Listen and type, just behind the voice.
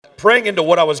praying into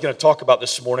what I was going to talk about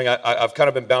this morning, I've kind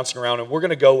of been bouncing around, and we're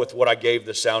going to go with what I gave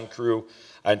the sound crew.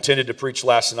 I intended to preach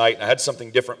last night, and I had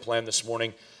something different planned this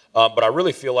morning, but I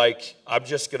really feel like I'm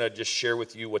just going to share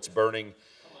with you what's burning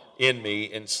in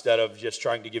me instead of just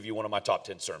trying to give you one of my top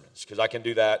 10 sermons, because I can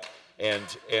do that, and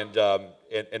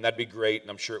that'd be great,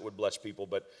 and I'm sure it would bless people,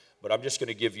 but I'm just going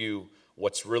to give you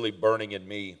what's really burning in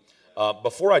me.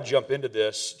 Before I jump into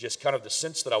this, just kind of the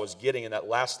sense that I was getting in that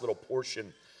last little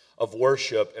portion of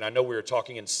worship, and I know we were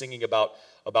talking and singing about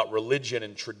religion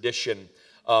and tradition.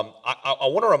 I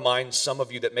want to remind some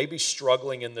of you that may be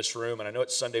struggling in this room, and I know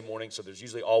it's Sunday morning, so there's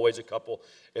usually always a couple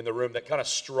in the room that kind of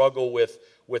struggle with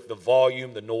the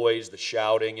volume, the noise, the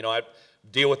shouting. You know, I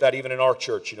deal with that even in our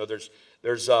church. You know,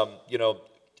 there's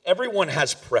everyone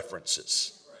has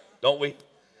preferences, don't we?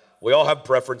 We all have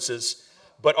preferences,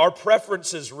 but our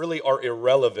preferences really are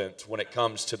irrelevant when it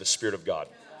comes to the Spirit of God.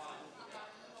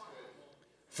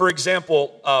 For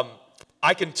example,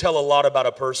 I can tell a lot about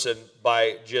a person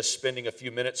by just spending a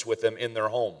few minutes with them in their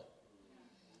home.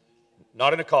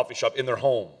 Not in a coffee shop, in their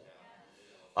home.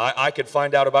 I could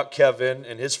find out about Kevin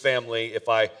and his family if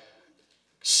I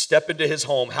step into his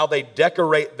home. How they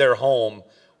decorate their home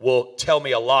will tell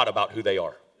me a lot about who they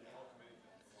are.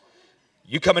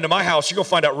 You come into my house, you're going to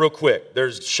find out real quick.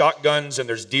 There's shotguns and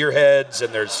there's deer heads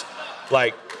and there's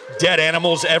like dead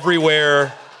animals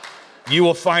everywhere. You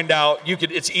will find out,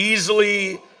 it's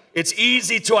easy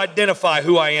to identify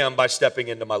who I am by stepping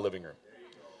into my living room,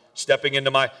 stepping into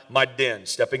my den,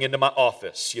 stepping into my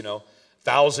office, you know,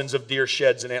 thousands of deer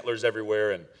sheds and antlers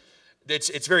everywhere. And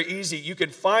it's very easy. You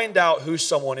can find out who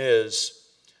someone is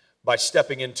by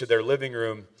stepping into their living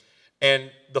room.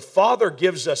 And the Father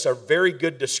gives us a very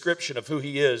good description of who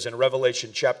He is in Revelation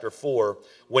chapter 4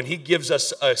 when He gives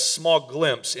us a small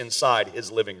glimpse inside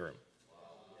His living room.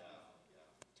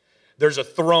 There's a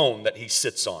throne that He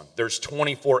sits on. There's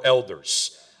 24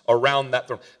 elders around that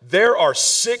throne. There are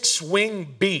 6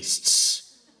 winged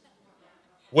beasts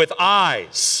with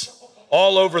eyes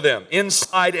all over them,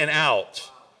 inside and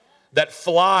out, that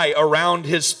fly around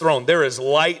His throne. There is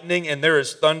lightning and there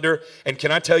is thunder. And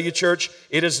can I tell you, church,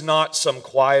 it is not some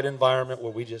quiet environment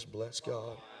where we just bless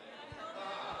God.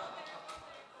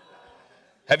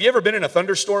 Have you ever been in a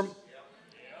thunderstorm?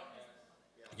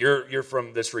 You're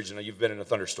from this region, you've been in a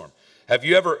thunderstorm. Have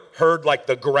you ever heard like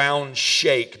the ground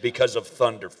shake because of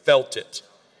thunder? Felt it?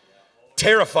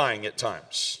 Terrifying at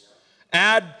times.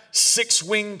 Add 6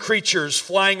 winged creatures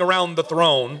flying around the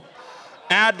throne.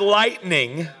 Add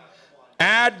lightning.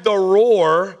 Add the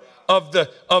roar of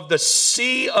the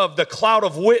sea of the cloud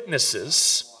of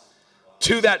witnesses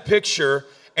to that picture,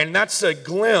 and that's a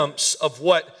glimpse of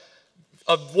what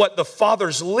the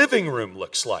Father's living room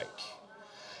looks like.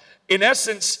 In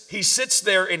essence, He sits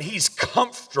there and He's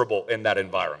comfortable in that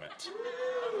environment.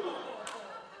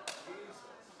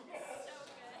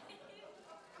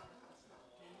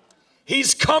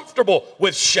 He's comfortable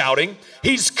with shouting.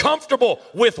 He's comfortable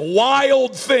with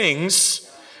wild things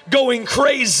going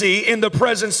crazy in the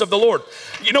presence of the Lord.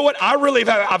 You know what?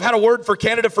 I've had a word for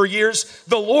Canada for years.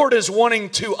 The Lord is wanting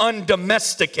to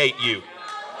undomesticate you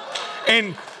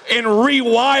and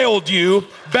rewild you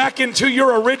back into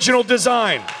your original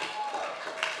design.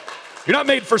 You're not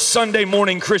made for Sunday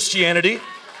morning Christianity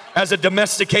as a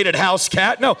domesticated house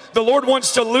cat. No, the Lord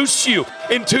wants to loose you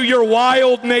into your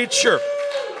wild nature.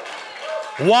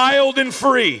 Wild and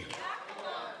free.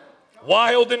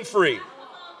 Wild and free.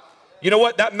 You know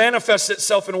what? That manifests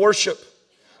itself in worship.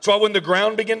 That's why when the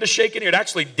ground began to shake in here, it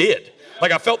actually did.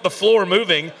 Like I felt the floor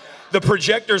moving. The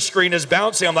projector screen is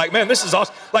bouncing. I'm like, man, this is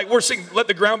awesome. Like we're singing, let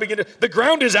the ground begin to, the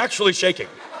ground is actually shaking.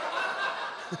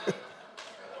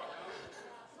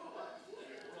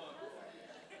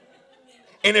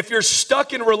 And if you're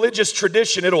stuck in religious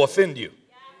tradition, it'll offend you.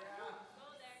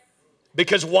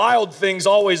 Because wild things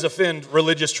always offend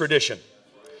religious tradition.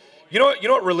 You know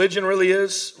what religion really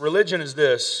is? Religion is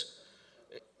this.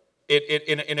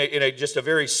 In just a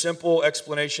very simple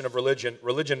explanation of religion,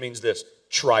 religion means this: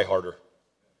 try harder.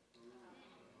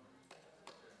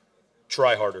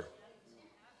 Try harder.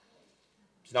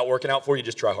 It's not working out for you,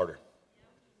 just try harder.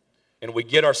 And we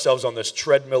get ourselves on this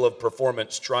treadmill of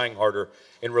performance, trying harder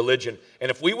in religion.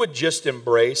 And if we would just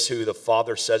embrace who the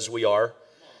Father says we are,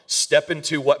 step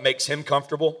into what makes Him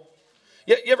comfortable.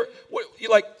 You ever,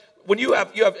 like, when you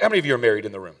have, how many of you are married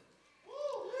in the room?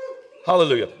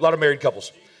 Hallelujah. A lot of married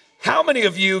couples. How many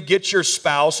of you get your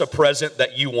spouse a present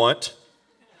that you want?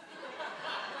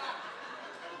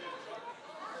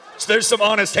 So there's some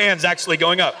honest hands actually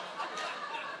going up.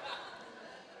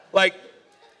 Like,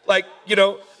 you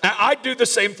know, I do the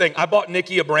same thing. I bought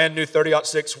Nikki a brand new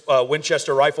 30-06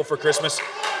 Winchester rifle for Christmas.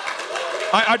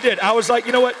 I did. I was like,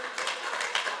 you know what?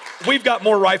 we've got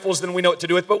more rifles than we know what to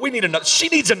do with, but we need another. She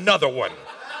needs another one.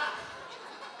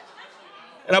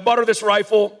 And I bought her this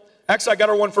rifle. Actually, I got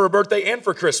her one for her birthday and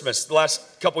for Christmas the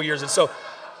last couple years. And so,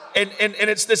 and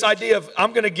it's this idea of,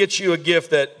 I'm going to get you a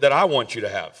gift that I want you to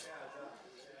have.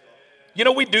 You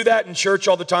know, we do that in church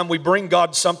all the time. We bring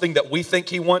God something that we think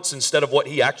he wants instead of what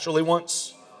he actually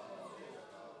wants.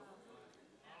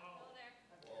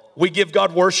 We give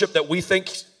God worship that we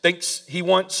thinks he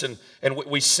wants, and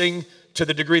we sing to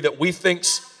the degree that we think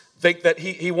that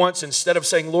he wants, instead of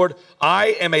saying, Lord,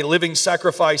 I am a living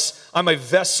sacrifice. I'm a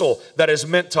vessel that is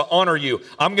meant to honor you.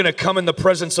 I'm going to come in the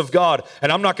presence of God, and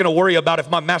I'm not going to worry about if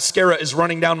my mascara is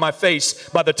running down my face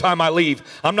by the time I leave.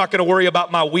 I'm not going to worry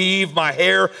about my weave, my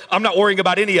hair. I'm not worrying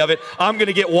about any of it. I'm going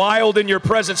to get wild in your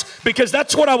presence, because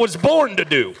that's what I was born to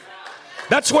do.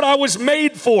 That's what I was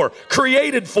made for,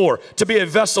 created for, to be a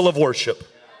vessel of worship.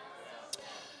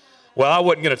 Well, I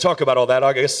wasn't going to talk about all that.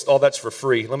 I guess all that's for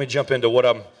free. Let me jump into what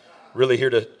I'm really here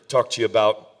to talk to you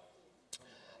about.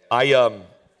 I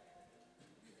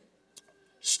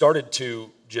started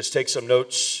to just take some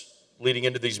notes leading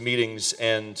into these meetings,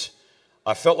 and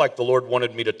I felt like the Lord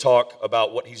wanted me to talk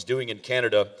about what he's doing in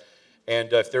Canada.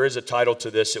 And if there is a title to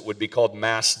this, it would be called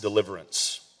Mass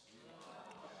Deliverance.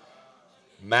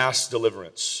 Mass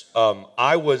deliverance.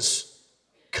 I was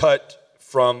cut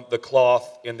from the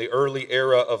cloth in the early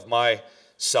era of my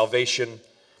salvation.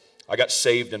 I got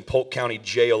saved in Polk County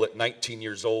Jail at 19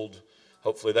 years old.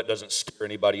 Hopefully that doesn't scare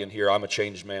anybody in here. I'm a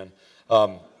changed man.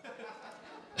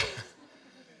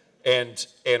 And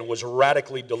was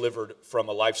radically delivered from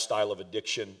a lifestyle of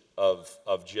addiction, of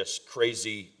just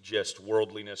crazy, just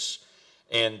worldliness.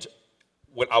 And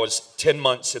when I was 10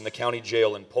 months in the county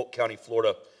jail in Polk County,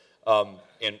 Florida,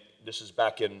 and this is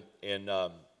back in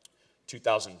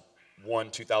 2001,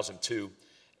 2002,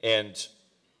 and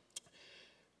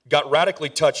got radically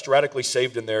touched, radically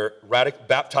saved in there,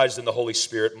 baptized in the Holy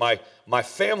Spirit. My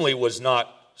family was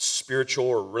not spiritual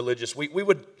or religious. We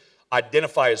would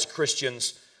identify as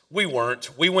Christians. We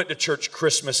weren't. We went to church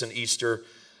Christmas and Easter.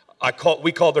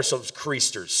 We called ourselves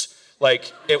Creasters.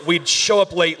 We'd show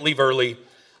up late, leave early.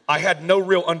 I had no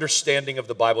real understanding of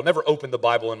the Bible, never opened the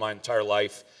Bible in my entire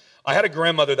life. I had a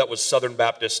grandmother that was Southern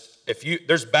Baptist.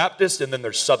 There's Baptist and then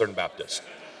there's Southern Baptist.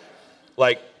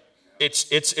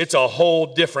 It's a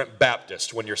whole different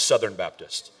Baptist when you're Southern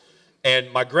Baptist.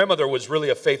 And my grandmother was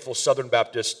really a faithful Southern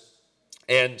Baptist.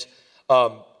 And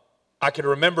I can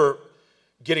remember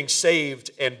getting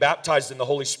saved and baptized in the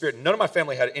Holy Spirit. None of my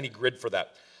family had any grid for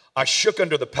that. I shook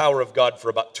under the power of God for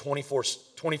about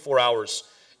 24 hours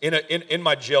in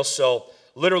my jail cell,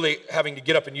 literally having to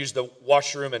get up and use the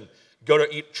washroom and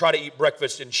try to eat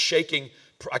breakfast, and shaking.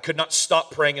 I could not stop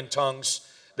praying in tongues.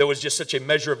 There was just such a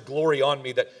measure of glory on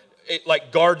me that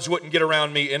guards wouldn't get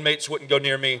around me, inmates wouldn't go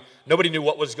near me. Nobody knew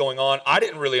what was going on. I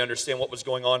didn't really understand what was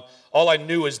going on. All I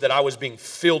knew is that I was being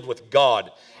filled with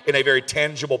God in a very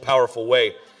tangible, powerful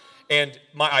way. And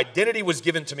my identity was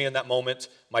given to me in that moment.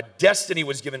 My destiny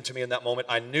was given to me in that moment.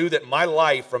 I knew that my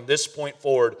life from this point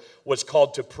forward was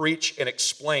called to preach and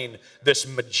explain this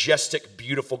majestic,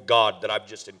 beautiful God that I've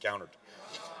just encountered.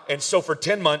 And so for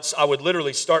 10 months, I would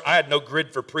literally I had no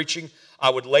grid for preaching. I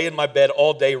would lay in my bed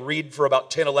all day, read for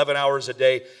about 10, 11 hours a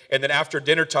day. And then after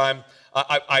dinner time,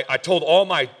 I told all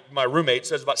my roommates,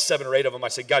 there's about 7 or 8 of them, I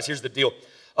said, guys, here's the deal.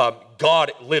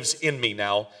 God lives in me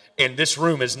now, and this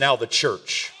room is now the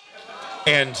church.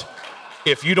 And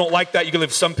if you don't like that, you can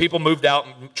live. Some people moved out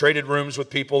and traded rooms with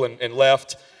people and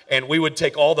left. And we would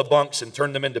take all the bunks and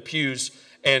turn them into pews.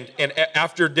 And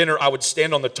after dinner, I would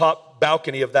stand on the top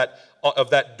balcony of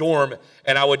that dorm,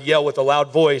 and I would yell with a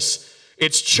loud voice,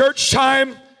 "It's church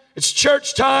time! It's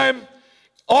church time!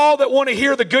 All that want to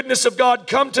hear the goodness of God,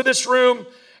 come to this room."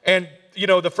 And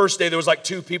the first day there was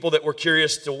 2 people that were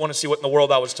curious to want to see what in the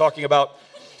world I was talking about.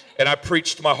 And I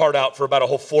preached my heart out for about a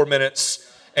whole 4 minutes.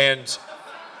 And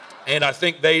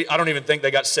I don't even think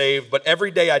they got saved. But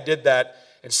every day I did that,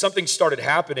 and something started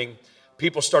happening.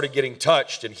 People started getting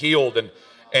touched and healed.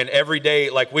 And every day,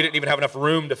 we didn't even have enough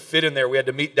room to fit in there. We had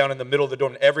to meet down in the middle of the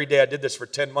dorm. And every day I did this for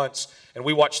 10 months. And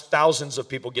we watched thousands of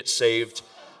people get saved.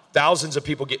 Thousands of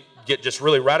people get just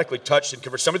really radically touched and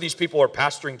converted. Some of these people are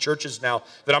pastoring churches now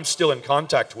that I'm still in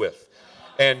contact with.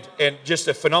 And just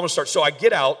a phenomenal start. So I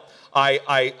get out.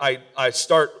 I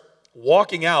start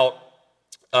walking out,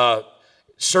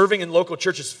 serving in local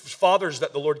churches, fathers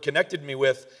that the Lord connected me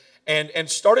with, and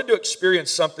started to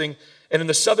experience something. And in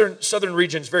the southern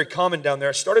region, it's very common down there.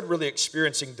 I started really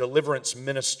experiencing deliverance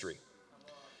ministry.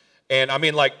 And I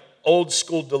mean old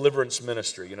school deliverance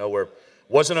ministry, where it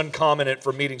wasn't uncommon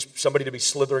for meetings somebody to be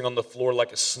slithering on the floor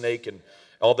like a snake, and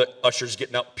all the ushers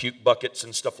getting out puke buckets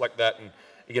and stuff like that. And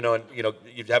And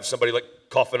you'd have somebody like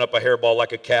coughing up a hairball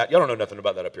like a cat. Y'all don't know nothing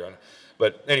about that up here.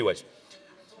 But anyways,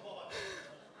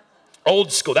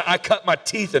 old school. I cut my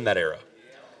teeth in that era.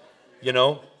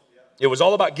 It was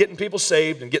all about getting people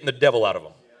saved and getting the devil out of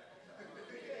them.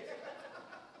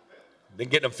 Then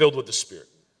getting them filled with the Spirit.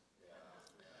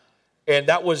 And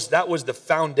that was the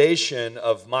foundation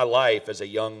of my life as a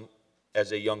young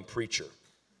preacher.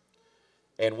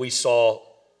 And we saw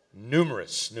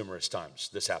numerous times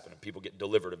this happen, and people get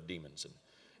delivered of demons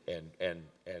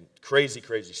and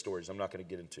crazy stories I'm not going to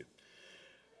get into.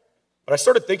 But I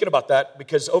started thinking about that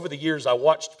because over the years I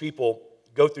watched people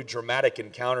go through dramatic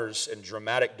encounters and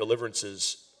dramatic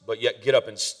deliverances, but yet get up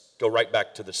and go right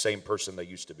back to the same person they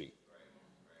used to be.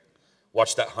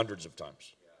 Watched that hundreds of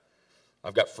times.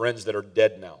 I've got friends that are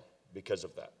dead now because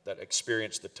of that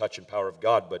experienced the touch and power of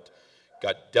God, but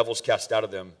got devils cast out of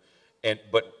them,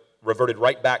 but reverted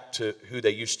right back to who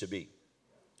they used to be.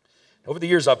 Over the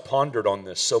years, I've pondered on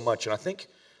this so much, and I think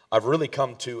I've really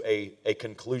come to a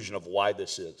conclusion of why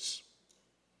this is.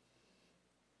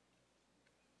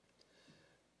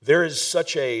 There is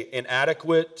such an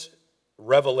inadequate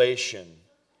revelation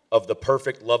of the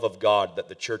perfect love of God that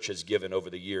the church has given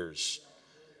over the years,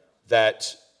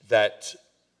 that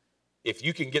if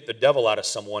you can get the devil out of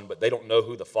someone, but they don't know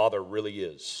who the Father really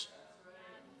is,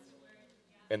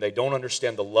 and they don't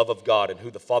understand the love of God and who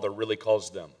the Father really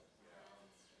calls them,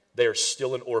 they are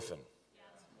still an orphan,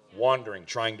 wandering,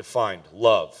 trying to find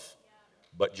love,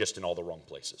 but just in all the wrong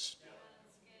places.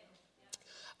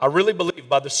 I really believe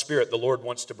by the Spirit the Lord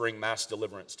wants to bring mass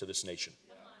deliverance to this nation.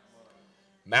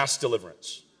 Mass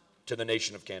deliverance to the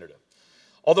nation of Canada.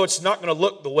 Although it's not going to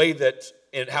look the way that,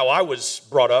 and how I was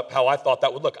brought up, how I thought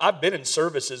that would look. I've been in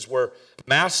services where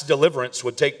mass deliverance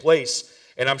would take place,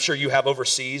 and I'm sure you have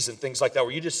overseas and things like that,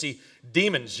 where you just see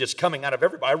demons just coming out of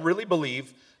everybody. I really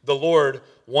believe the Lord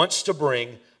wants to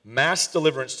bring mass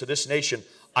deliverance to this nation.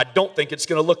 I don't think it's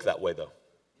going to look that way, though.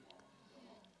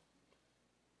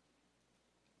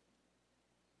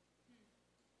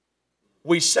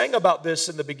 We sang about this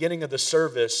in the beginning of the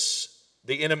service.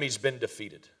 The enemy's been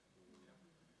defeated.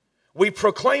 We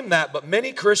proclaim that, but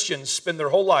many Christians spend their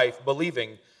whole life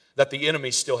believing that the enemy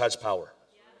still has power.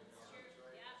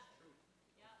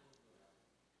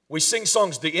 We sing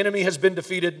songs, the enemy has been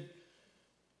defeated.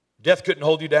 Death couldn't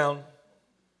hold you down,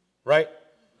 right?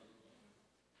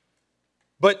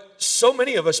 But so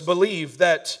many of us believe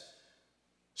that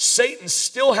Satan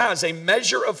still has a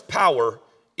measure of power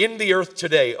in the earth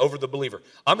today over the believer.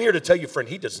 I'm here to tell you, friend,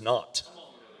 he does not.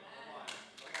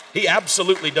 He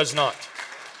absolutely does not.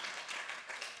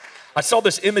 I saw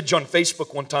this image on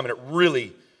Facebook one time, and it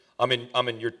really, I'm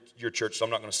in your church, so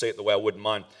I'm not going to say it the way I would in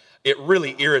mine. It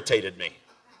really irritated me.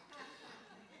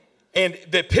 And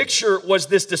the picture was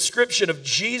this description of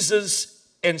Jesus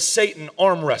and Satan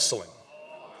arm wrestling.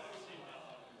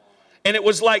 And it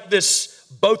was like this,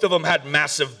 both of them had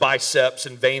massive biceps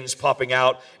and veins popping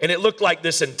out, and it looked like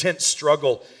this intense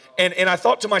struggle. And I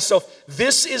thought to myself,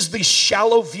 this is the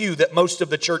shallow view that most of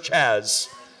the church has,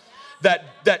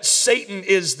 that Satan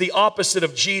is the opposite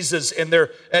of Jesus, and they're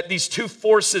at these two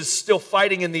forces still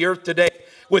fighting in the earth today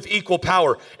with equal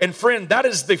power. And friend, that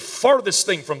is the farthest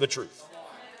thing from the truth.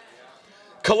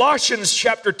 Colossians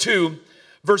chapter 2,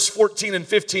 verse 14 and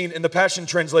 15 in the Passion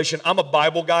Translation. I'm a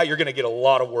Bible guy. You're going to get a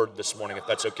lot of word this morning, if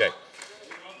that's okay. It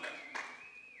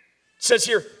says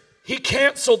here, he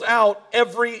canceled out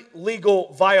every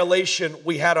legal violation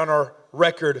we had on our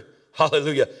record,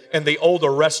 hallelujah, and the old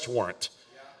arrest warrant.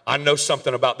 I know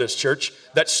something about this church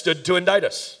that stood to indict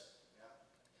us.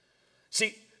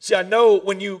 See, I know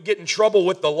when you get in trouble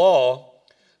with the law,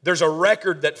 there's a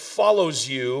record that follows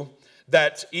you,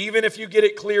 that even if you get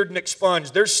it cleared and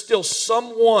expunged, there's still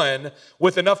someone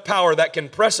with enough power that can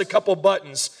press a couple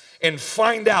buttons and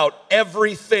find out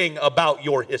everything about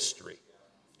your history.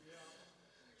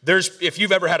 If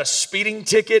you've ever had a speeding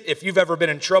ticket, if you've ever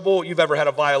been in trouble, you've ever had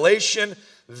a violation,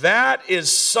 that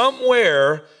is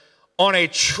somewhere on a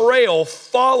trail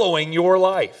following your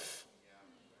life.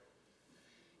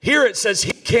 Here it says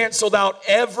he canceled out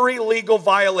every legal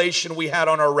violation we had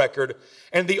on our record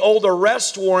and the old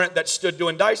arrest warrant that stood to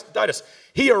indict us.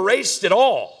 He erased it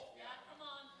all.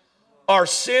 Our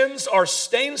sins, our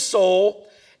stained soul,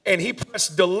 and he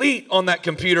pressed delete on that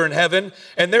computer in heaven,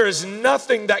 and there is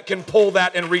nothing that can pull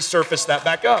that and resurface that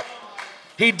back up.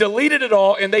 He deleted it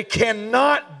all, and they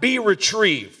cannot be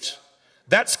retrieved.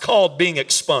 That's called being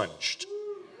expunged.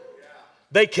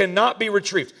 They cannot be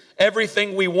retrieved.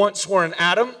 Everything we once were in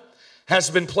Adam has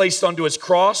been placed onto his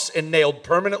cross and nailed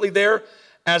permanently there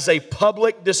as a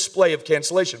public display of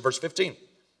cancellation. Verse 15.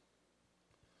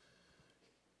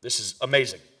 This is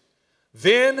amazing.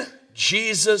 Then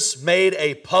Jesus made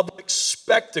a public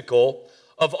spectacle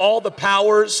of all the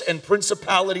powers and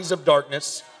principalities of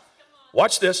darkness.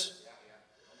 Watch this.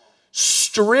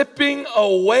 Stripping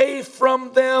away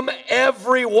from them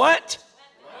every what?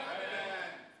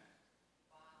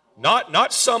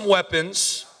 Not some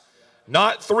weapons,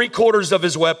 not 3/4 of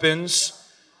his weapons.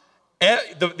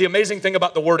 The amazing thing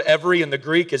about the word every in the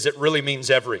Greek is it really means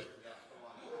every.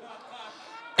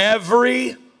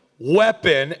 Every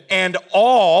weapon and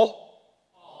all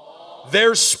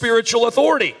their spiritual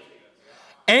authority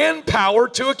and power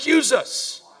to accuse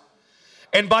us.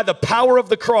 And by the power of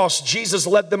the cross, Jesus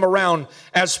led them around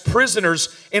as prisoners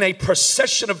in a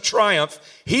procession of triumph.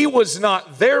 He was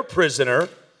not their prisoner,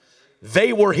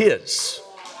 they were his.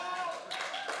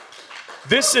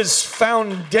 This is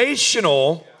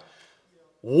foundational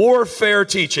warfare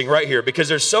teaching right here, because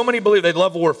there's so many believe they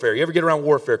love warfare. You ever get around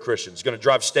warfare Christians? Going to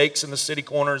drive stakes in the city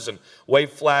corners and wave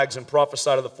flags and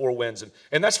prophesy to the four winds.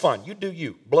 And that's fine. You do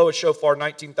you. Blow a shofar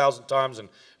 19,000 times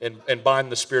and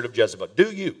bind the spirit of Jezebel.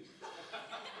 Do you.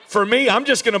 For me, I'm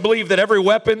just going to believe that every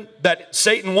weapon that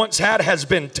Satan once had has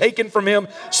been taken from him,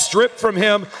 stripped from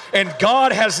him, and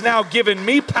God has now given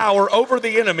me power over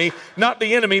the enemy, not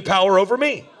the enemy power over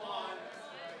me.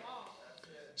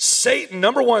 Satan,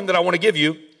 number one that I want to give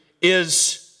you,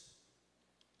 is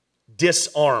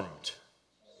disarmed.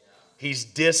 He's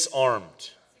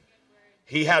disarmed.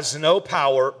 He has no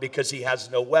power because he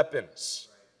has no weapons.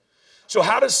 So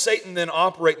how does Satan then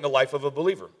operate in the life of a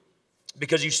believer?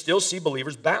 Because you still see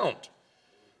believers bound.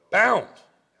 Bound.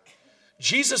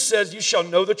 Jesus says, you shall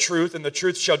know the truth, and the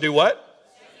truth shall do what?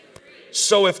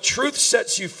 So if truth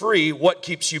sets you free, what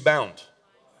keeps you bound?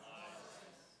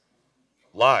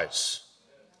 Lies.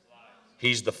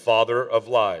 He's the father of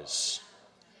lies.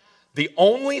 The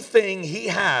only thing he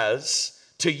has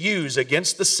to use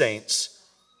against the saints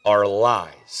are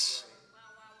lies.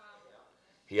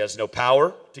 He has no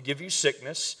power to give you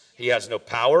sickness. He has no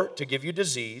power to give you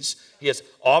disease.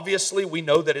 Obviously, we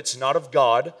know that it's not of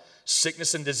God.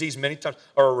 Sickness and disease many times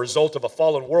are a result of a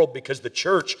fallen world because the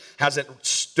church hasn't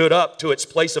stood up to its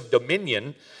place of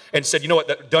dominion and said, you know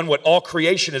what, done what all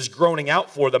creation is groaning out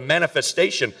for, the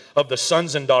manifestation of the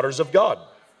sons and daughters of God.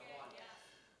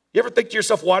 You ever think to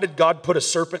yourself, why did God put a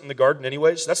serpent in the garden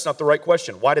anyways? That's not the right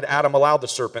question. Why did Adam allow the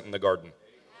serpent in the garden?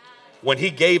 When he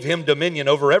gave him dominion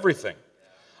over everything.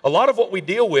 A lot of what we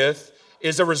deal with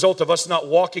is a result of us not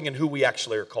walking in who we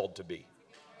actually are called to be.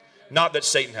 Not that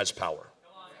Satan has power.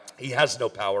 He has no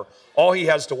power. All he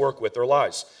has to work with are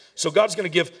lies. So God's going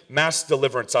to give mass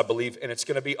deliverance, I believe, and it's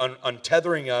going to be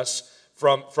untethering us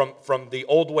from the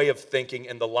old way of thinking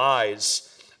and the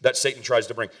lies that Satan tries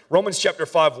to bring. Romans chapter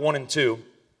 5, 1 and 2.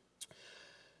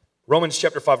 Romans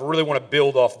chapter 5, I really want to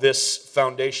build off this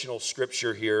foundational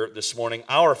scripture here this morning.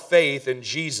 Our faith in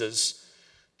Jesus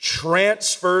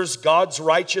transfers God's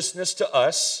righteousness to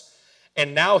us,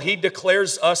 and now he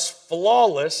declares us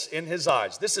flawless in his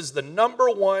eyes. This is the number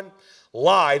one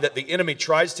lie that the enemy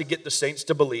tries to get the saints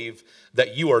to believe,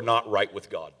 that you are not right with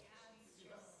God.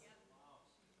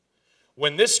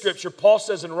 When this scripture, Paul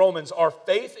says in Romans, our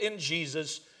faith in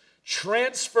Jesus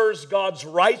transfers God's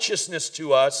righteousness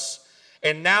to us,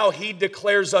 and now he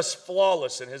declares us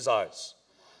flawless in his eyes.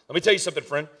 Let me tell you something,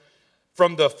 friend.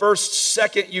 From the first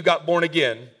second you got born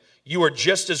again, you are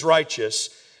just as righteous.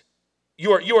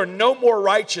 You are no more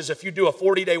righteous if you do a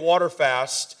 40-day water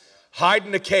fast, hide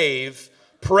in a cave,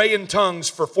 pray in tongues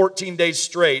for 14 days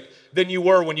straight than you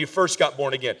were when you first got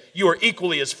born again. You are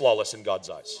equally as flawless in God's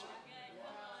eyes.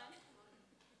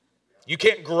 You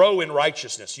can't grow in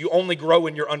righteousness. You only grow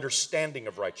in your understanding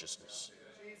of righteousness.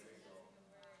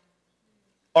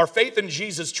 Our faith in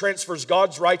Jesus transfers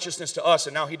God's righteousness to us,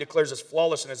 and now he declares us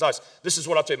flawless in his eyes. This is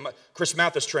what I'll tell you, Chris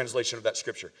Mathis' translation of that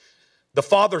scripture. The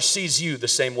Father sees you the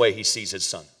same way he sees his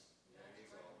Son.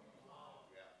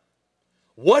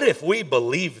 What if we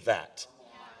believed that?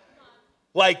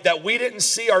 Like that we didn't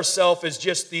see ourselves as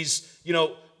just these,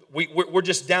 we're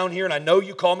just down here, and I know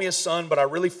you call me a son, but I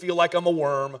really feel like I'm a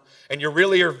worm, and you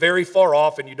really are very far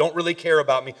off, and you don't really care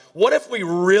about me. What if we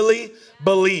really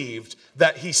believed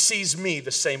that he sees me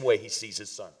the same way he sees his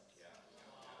Son?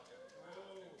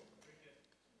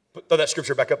 Throw that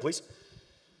scripture back up, please.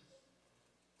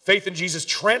 Faith in Jesus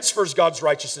transfers God's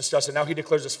righteousness to us, and now he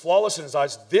declares us flawless in his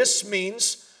eyes. This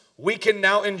means we can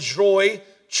now enjoy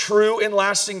true and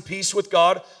lasting peace with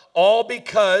God, all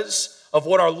because of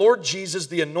what our Lord Jesus,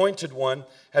 the Anointed One,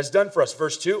 has done for us.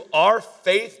 Verse 2, our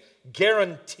faith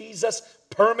guarantees us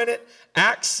permanent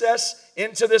access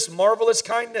into this marvelous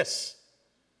kindness.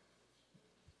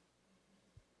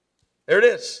 There it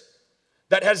is.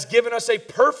 That has given us a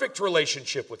perfect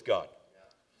relationship with God.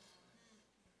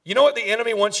 You know what the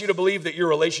enemy wants you to believe? That your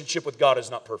relationship with God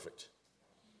is not perfect.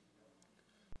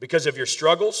 Because of your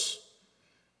struggles,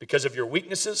 because of your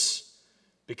weaknesses,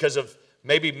 because of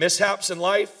maybe mishaps in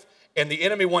life, and the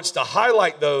enemy wants to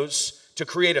highlight those to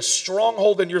create a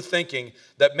stronghold in your thinking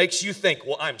that makes you think,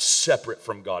 well, I'm separate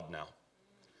from God now.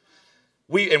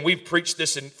 We've preached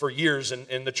this for years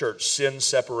in the church. Sin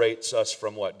separates us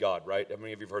from what? God, right? How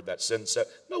many of you have heard that?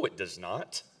 No, it does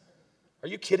not. Are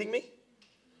you kidding me?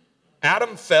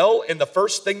 Adam fell, and the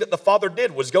first thing that the Father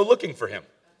did was go looking for him.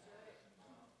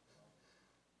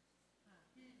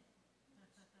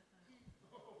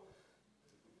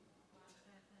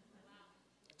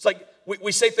 It's like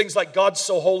we say things like, God's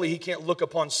so holy, he can't look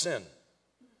upon sin.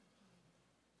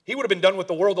 He would have been done with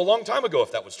the world a long time ago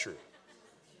if that was true.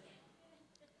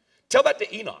 Tell that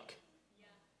to Enoch,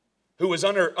 who was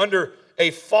under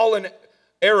a fallen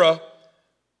era.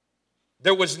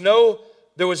 There was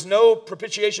no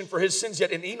propitiation for his sins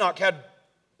yet, and Enoch had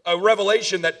a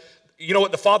revelation that, you know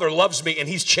what, the Father loves me and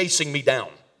he's chasing me down.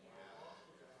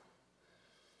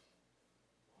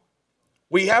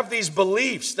 We have these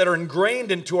beliefs that are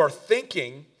ingrained into our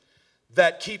thinking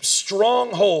that keep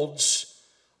strongholds,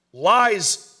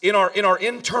 lies in our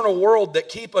internal world that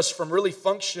keep us from really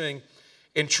functioning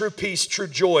in true peace, true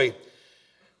joy.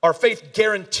 Our faith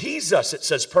guarantees us, it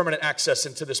says, permanent access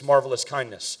into this marvelous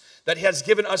kindness that has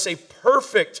given us a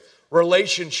perfect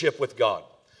relationship with God.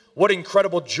 What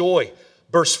incredible joy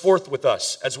bursts forth with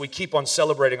us as we keep on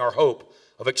celebrating our hope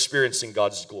of experiencing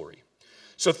God's glory.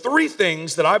 So 3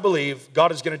 things that I believe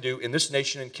God is going to do in this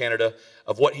nation in Canada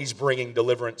of what he's bringing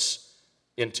deliverance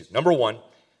into. Number 1,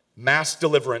 mass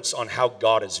deliverance on how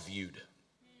God is viewed.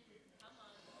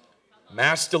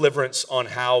 Mass deliverance on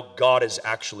how God is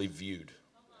actually viewed.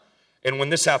 And when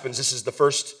this happens, this is the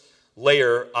first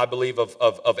layer, I believe,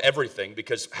 of everything,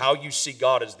 because how you see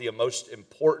God is the most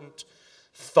important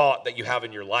thought that you have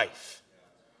in your life.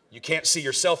 You can't see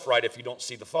yourself right if you don't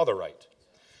see the Father right.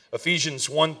 Ephesians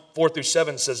 1, 4 through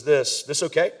 7 says this. This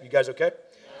okay? You guys okay?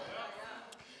 Yeah.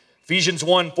 Ephesians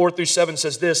 1, 4 through 7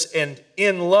 says this, and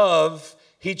in love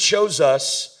he chose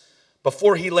us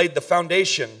before he laid the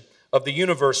foundation of the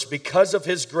universe. Because of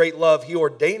his great love, he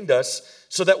ordained us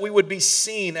so that we would be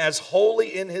seen as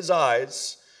holy in his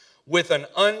eyes with an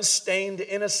unstained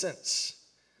innocence.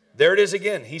 There it is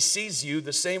again. He sees you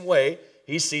the same way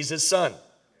he sees his son.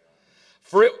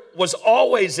 For it was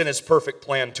always in his perfect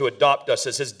plan to adopt us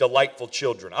as his delightful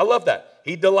children. I love that.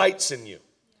 He delights in you.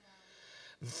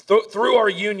 Through our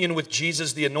union with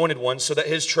Jesus, the Anointed One, so that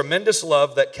his tremendous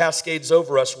love that cascades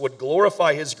over us would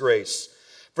glorify his grace.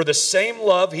 For the same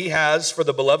love he has for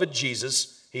the beloved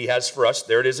Jesus, he has for us.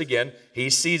 There it is again. He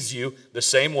sees you the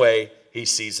same way he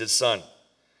sees his son.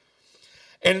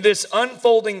 And this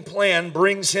unfolding plan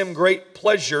brings him great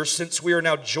pleasure, since we are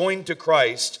now joined to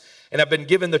Christ and have been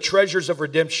given the treasures of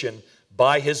redemption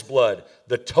by his blood,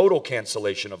 the total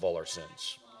cancellation of all our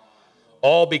sins.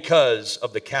 All because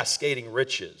of the cascading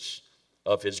riches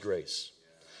of his grace.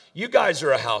 You guys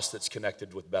are a house that's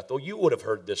connected with Bethel. You would have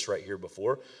heard this right here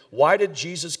before. Why did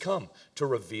Jesus come? To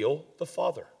reveal the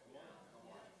Father.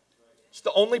 It's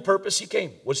the only purpose he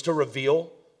came, was to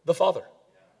reveal the Father.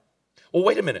 Well,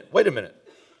 wait a minute,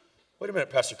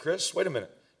 Pastor Chris, wait a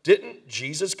minute. Didn't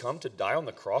Jesus come to die on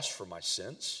the cross for my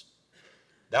sins?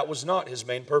 That was not his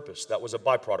main purpose. That was a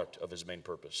byproduct of his main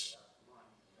purpose.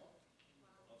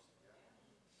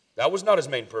 That was not his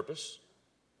main purpose.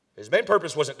 His main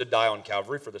purpose wasn't to die on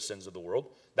Calvary for the sins of the world.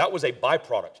 That was a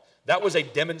byproduct. That was a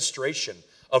demonstration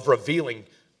of revealing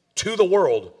to the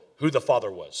world who the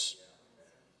Father was.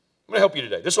 I'm going to help you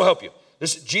today. This will help you.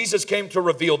 Jesus came to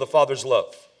reveal the Father's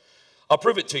love. I'll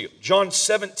prove it to you. John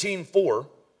 17:4,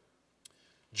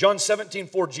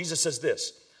 Jesus says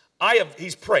this.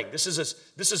 He's praying. This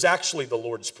is actually the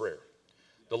Lord's Prayer.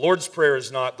 The Lord's Prayer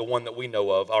is not the one that we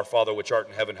know of, our Father which art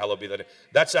in heaven, hallowed be thy name.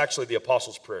 That's actually the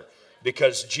Apostles' Prayer,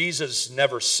 because Jesus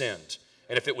never sinned.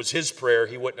 And if it was his prayer,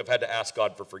 he wouldn't have had to ask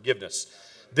God for forgiveness.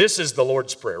 This is the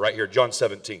Lord's Prayer right here, John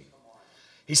 17.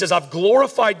 He says, I've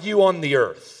glorified you on the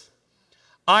earth.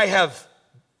 I have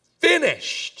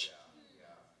finished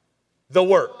the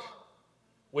work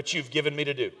which you've given me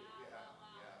to do.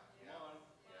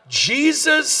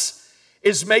 Jesus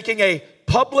is making a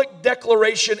public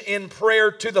declaration in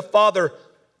prayer to the Father.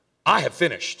 I have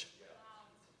finished.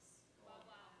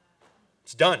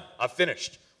 It's done. I've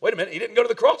finished. Wait a minute. He didn't go to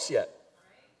the cross yet.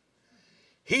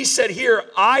 He said here,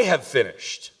 I have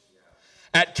finished.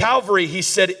 At Calvary, he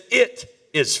said, it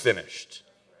is finished.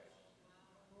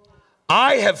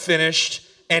 I have finished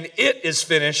and it is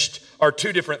finished are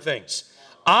two different things.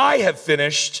 I have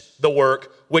finished the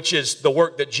work which is the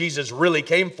work that Jesus really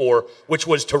came for, which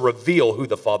was to reveal who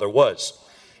the Father was.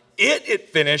 It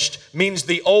finished means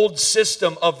the old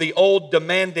system of the old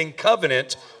demanding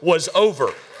covenant was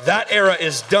over. That era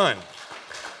is done.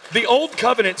 The old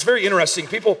covenant, it's very interesting.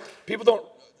 People don't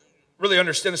really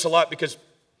understand this a lot because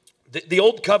the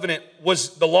old covenant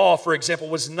was, the law, for example,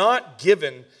 was not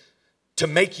given to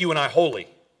make you and I holy.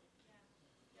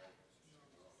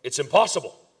 It's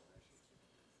impossible.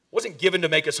 It wasn't given to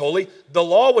make us holy. The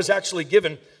law was actually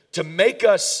given to make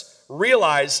us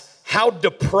realize how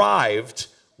deprived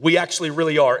we actually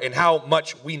really are and how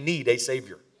much we need a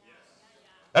Savior.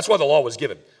 That's why the law was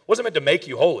given. It wasn't meant to make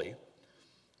you holy.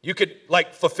 You could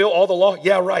fulfill all the law?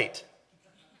 Yeah, right.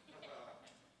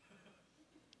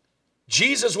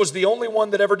 Jesus was the only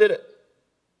one that ever did it.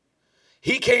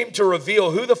 He came to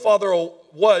reveal who the Father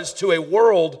was to a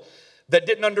world that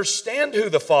didn't understand who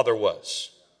the Father was.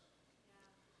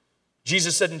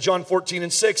 Jesus said in John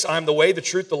 14:6, I am the way, the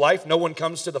truth, the life. No one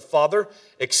comes to the Father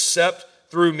except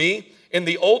through me. In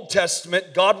the Old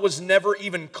Testament, God was never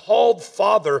even called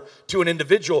Father to an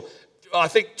individual. I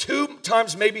think 2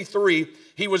 times, maybe 3,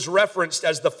 he was referenced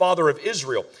as the Father of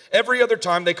Israel. Every other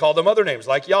time they called him other names,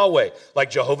 like Yahweh, like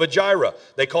Jehovah Jireh.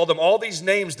 They called him all these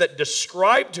names that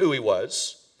described who he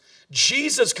was.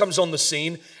 Jesus comes on the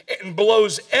scene and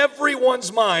blows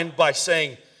everyone's mind by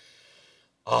saying,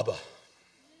 Abba.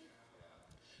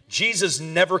 Jesus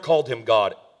never called him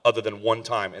God other than one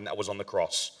time, and that was on the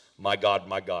cross. My God,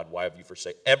 why have you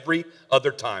forsaken? Every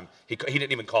other time, he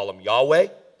didn't even call him Yahweh.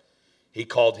 He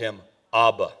called him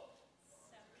Abba.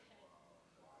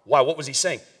 Why? What was he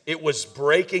saying? It was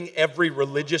breaking every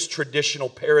religious traditional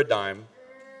paradigm.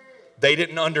 They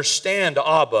didn't understand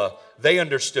Abba. They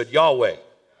understood Yahweh.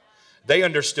 They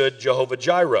understood Jehovah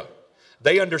Jireh.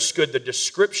 They understood the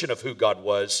description of who God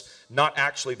was, not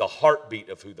actually the heartbeat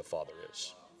of who the Father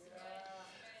is.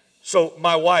 So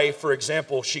my wife, for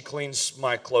example, she cleans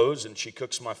my clothes and she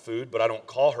cooks my food, but I don't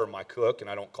call her my cook and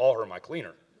I don't call her my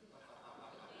cleaner.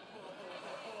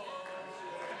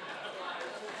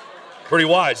 Pretty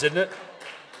wise, isn't it?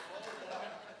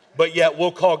 But yet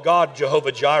we'll call God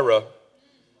Jehovah Jireh.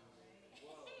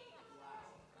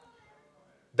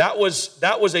 That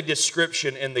was a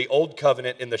description in the Old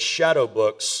Covenant, in the shadow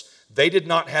books. They did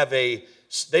not have a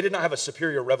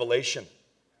superior revelation.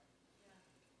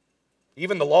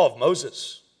 Even the law of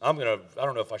Moses. I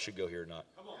don't know if I should go here or not.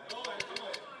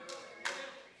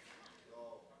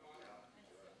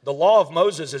 The law of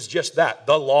Moses is just that,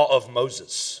 the law of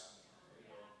Moses.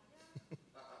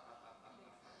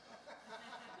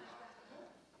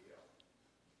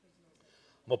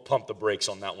 I'm gonna pump the brakes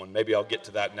on that one. Maybe I'll get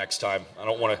to that next time. I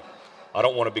don't want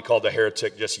to be called a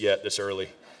heretic just yet this early.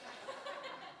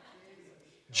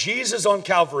 Jesus on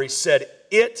Calvary said,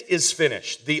 it is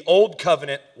finished. The old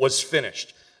covenant was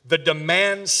finished. The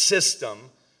demand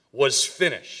system was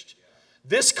finished.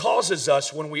 This causes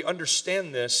us, when we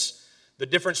understand this, the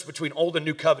difference between old and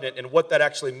new covenant and what that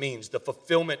actually means, the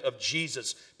fulfillment of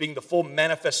Jesus being the full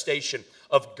manifestation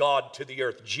of God to the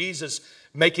earth. Jesus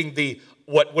making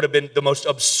what would have been the most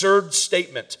absurd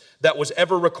statement that was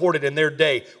ever recorded in their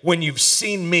day. When you've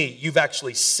seen me, you've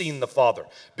actually seen the Father.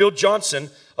 Bill Johnson,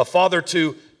 a father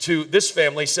to this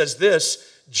family, says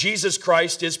this: Jesus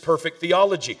Christ is perfect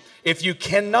theology. If you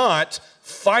cannot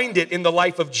find it in the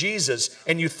life of Jesus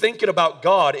and you think it about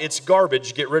God, it's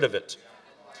garbage. Get rid of it.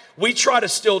 We try to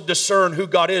still discern who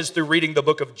God is through reading the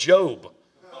book of Job.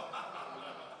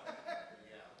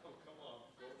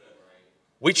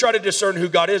 We try to discern who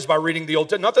God is by reading the Old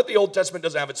Testament. Not that the Old Testament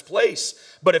doesn't have its place,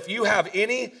 but if you have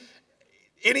any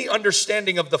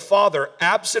understanding of the Father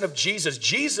absent of Jesus,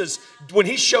 Jesus, when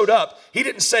he showed up, he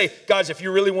didn't say, guys, if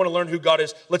you really want to learn who God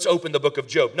is, let's open the book of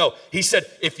Job. No, he said,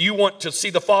 if you want to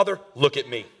see the Father, look at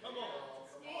me.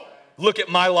 Look at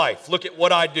my life. Look at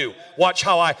what I do. Watch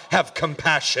how I have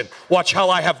compassion. Watch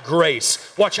how I have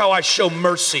grace. Watch how I show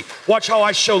mercy. Watch how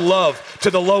I show love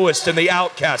to the lowest and the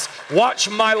outcast. Watch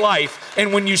my life,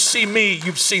 and when you see me,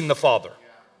 you've seen the Father.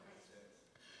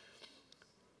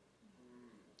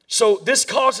 So this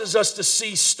causes us to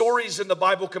see stories in the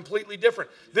Bible completely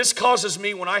different. This causes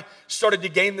me, when I started to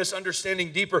gain this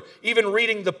understanding deeper, even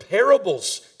reading the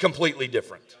parables completely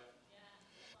different.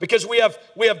 Because we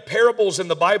have parables in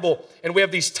the Bible, and we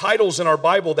have these titles in our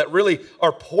Bible that really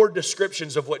are poor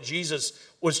descriptions of what Jesus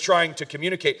was trying to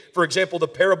communicate. For example, the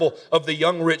parable of the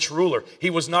young rich ruler.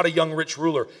 He was not a young rich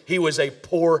ruler. He was a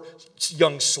poor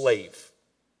young slave.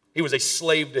 He was a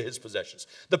slave to his possessions.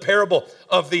 The parable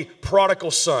of the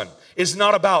prodigal son is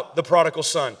not about the prodigal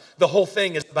son. The whole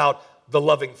thing is about the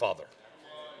loving Father.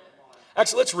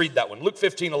 Actually, let's read that one. Luke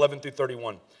 15, 11 through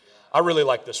 31. I really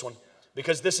like this one.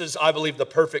 because this is, I believe, the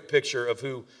perfect picture of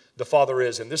who the Father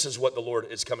is, and this is what the Lord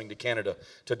is coming to Canada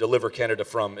to deliver Canada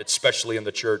from, especially in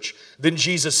the church. Then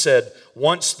Jesus said,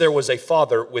 once there was a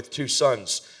father with 2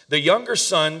 sons. The younger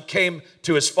son came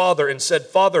to his father and said,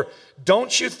 Father,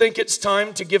 don't you think it's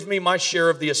time to give me my share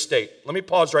of the estate? Let me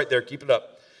pause right there, keep it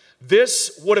up.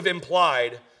 This would have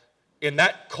implied in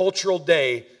that cultural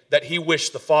day that he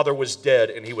wished the father was dead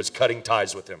and he was cutting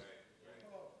ties with him.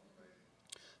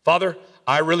 Father,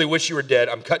 I really wish you were dead.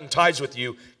 I'm cutting ties with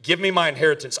you. Give me my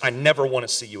inheritance. I never want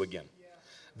to see you again.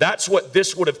 That's what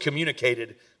this would have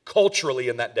communicated culturally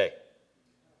in that day.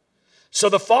 So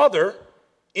the father,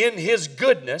 in his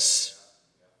goodness,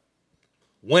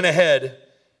 went ahead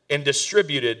and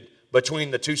distributed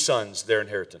between the 2 sons their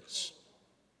inheritance.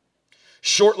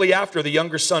 Shortly after, the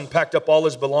younger son packed up all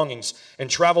his belongings and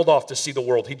traveled off to see the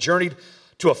world. He journeyed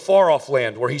to a far-off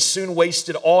land where he soon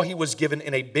wasted all he was given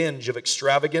in a binge of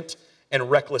extravagant and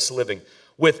reckless living.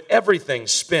 With everything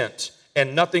spent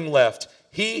and nothing left,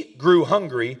 he grew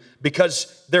hungry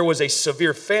because there was a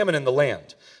severe famine in the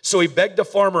land. So he begged a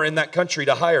farmer in that country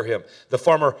to hire him. The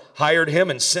farmer hired him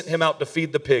and sent him out to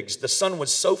feed the pigs. The son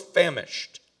was so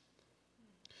famished,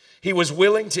 he was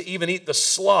willing to even eat the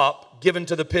slop given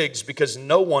to the pigs because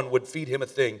no one would feed him a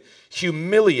thing.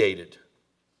 Humiliated,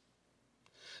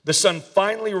 the son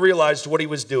finally realized what he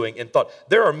was doing and thought,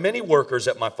 there are many workers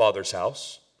at my father's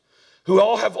house who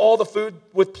all have all the food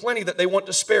with plenty that they want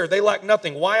to spare. They lack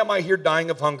nothing. Why am I here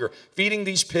dying of hunger, feeding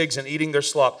these pigs and eating their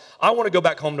slop? I want to go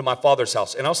back home to my father's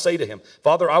house. And I'll say to him,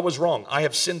 Father, I was wrong. I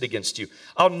have sinned against you.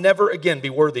 I'll never again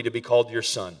be worthy to be called your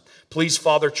son. Please,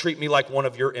 Father, treat me like one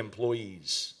of your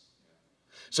employees.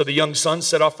 So the young son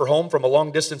set off for home from a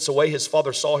long distance away. His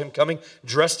father saw him coming,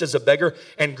 dressed as a beggar,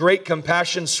 and great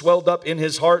compassion swelled up in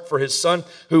his heart for his son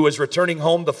who was returning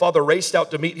home. The father raced out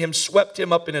to meet him, swept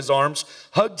him up in his arms,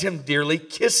 hugged him dearly,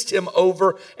 kissed him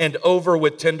over and over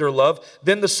with tender love.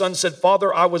 Then the son said,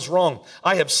 Father, I was wrong.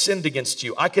 I have sinned against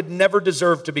you. I could never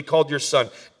deserve to be called your son.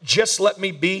 Just let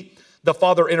me be. The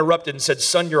father interrupted and said,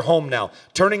 Son, you're home now.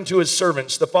 Turning to his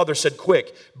servants, the father said,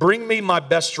 Quick, bring me my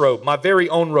best robe, my very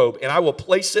own robe, and I will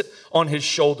place it on his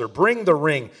shoulder. Bring the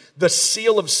ring, the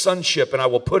seal of sonship, and I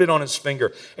will put it on his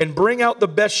finger. And bring out the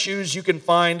best shoes you can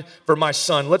find for my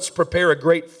son. Let's prepare a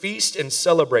great feast and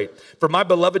celebrate. For my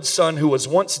beloved son who was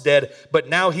once dead, but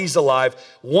now he's alive.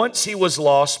 Once he was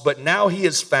lost, but now he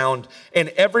is found. And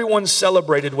everyone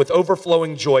celebrated with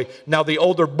overflowing joy. Now the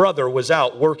older brother was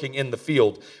out working in the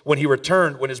field. When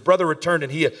his brother returned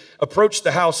and he approached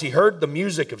the house, he heard the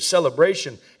music of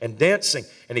celebration and dancing.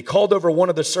 And he called over one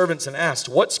of the servants and asked,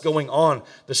 What's going on?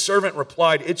 The servant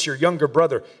replied, It's your younger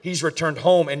brother. He's returned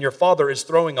home and your father is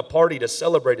throwing a party to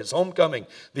celebrate his homecoming.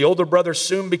 The older brother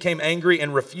soon became angry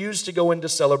and refused to go in to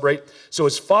celebrate. So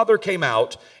his father came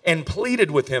out and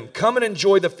pleaded with him, Come and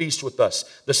enjoy the feast with us.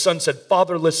 The son said,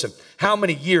 Father, listen, how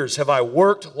many years have I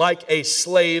worked like a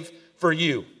slave for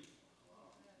you?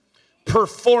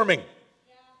 Performing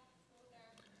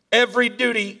every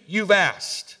duty you've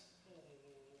asked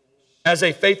as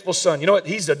a faithful son. You know what?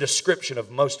 He's a description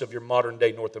of most of your modern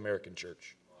day North American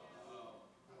church.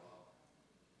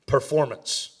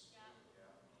 Performance.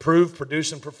 Prove,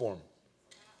 produce, and perform.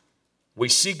 We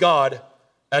see God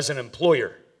as an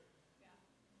employer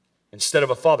instead of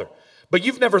a father. But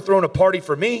you've never thrown a party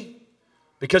for me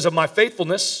because of my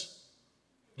faithfulness.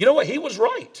 You know what? He was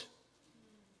right.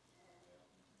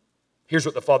 Here's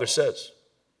what the father says.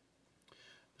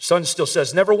 The son still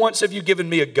says, Never once have you given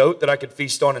me a goat that I could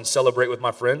feast on and celebrate with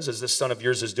my friends, as this son of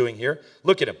yours is doing here.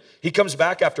 Look at him. He comes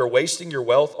back after wasting your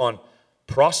wealth on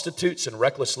prostitutes and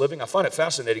reckless living. I find it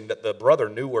fascinating that the brother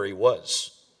knew where he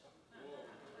was,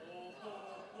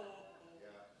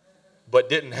 but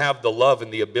didn't have the love and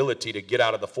the ability to get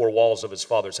out of the 4 walls of his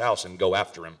father's house and go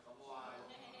after him.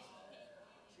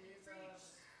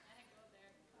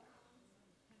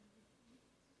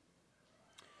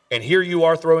 And here you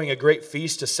are throwing a great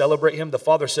feast to celebrate him. The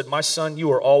father said, My son,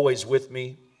 you are always with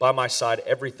me, by my side.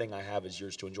 Everything I have is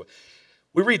yours to enjoy.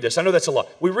 We read this. I know that's a lot.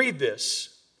 We read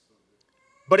this,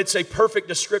 but it's a perfect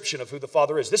description of who the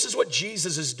Father is. This is what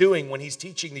Jesus is doing when he's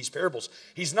teaching these parables.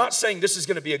 He's not saying this is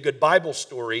going to be a good Bible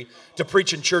story to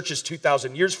preach in churches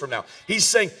 2,000 years from now. He's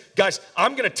saying, guys,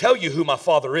 I'm going to tell you who my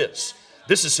Father is.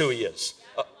 This is who he is.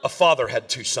 A father had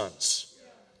 2 sons.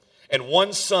 And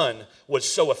one son was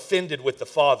so offended with the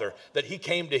father that he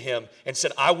came to him and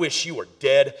said, I wish you were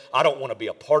dead. I don't want to be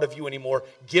a part of you anymore.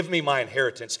 Give me my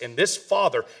inheritance. And this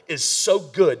father is so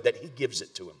good that he gives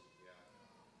it to him.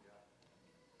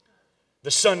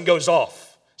 The son goes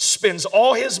off, spends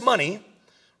all his money,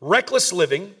 reckless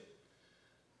living,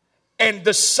 and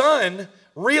the son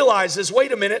realizes,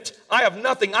 wait a minute, I have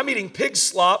nothing. I'm eating pig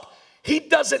slop. He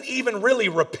doesn't even really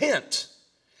repent.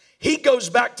 He goes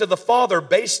back to the Father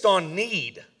based on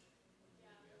need.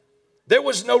 There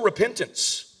was no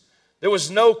repentance. There was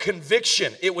no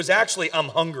conviction. It was actually, I'm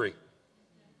hungry.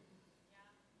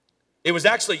 It was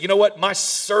actually, you know what? My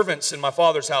servants in my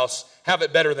Father's house have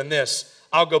it better than this.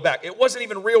 I'll go back. It wasn't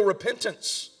even real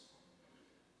repentance.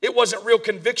 It wasn't real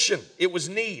conviction. It was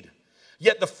need.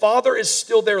 Yet the Father is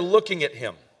still there looking at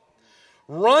him,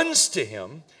 runs to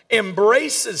him,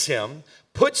 embraces him,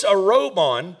 puts a robe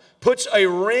on, puts a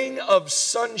ring of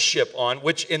sonship on,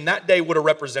 which in that day would have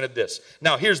represented this.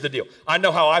 Now, here's the deal. I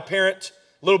know how I parent,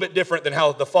 a little bit different than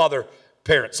how the Father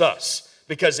parents us.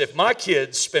 Because if my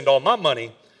kids spend all my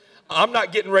money, I'm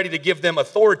not getting ready to give them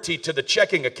authority to the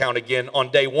checking account again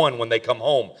on day one when they come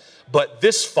home. But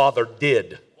this Father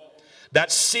did. That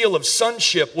seal of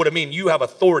sonship would mean you have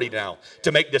authority now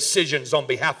to make decisions on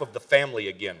behalf of the family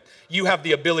again. You have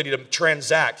the ability to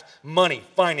transact money,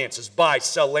 finances, buy,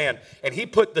 sell land. And he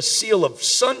put the seal of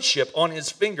sonship on his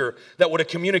finger that would have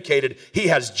communicated he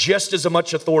has just as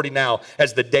much authority now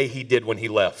as the day he did when he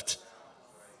left.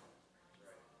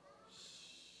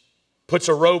 Puts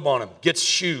a robe on him, gets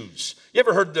shoes. You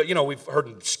ever heard we've heard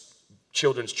in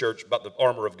children's church about the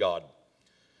armor of God.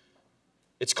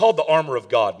 It's called the armor of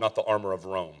God, not the armor of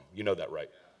Rome. You know that, right?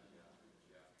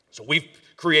 So we've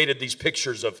created these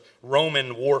pictures of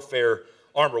Roman warfare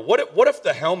armor. What if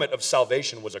the helmet of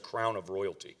salvation was a crown of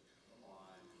royalty?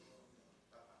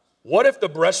 What if the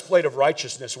breastplate of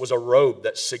righteousness was a robe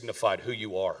that signified who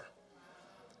you are?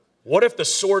 What if the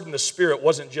sword in the Spirit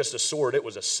wasn't just a sword, it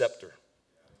was a scepter?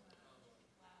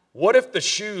 What if the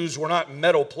shoes were not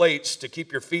metal plates to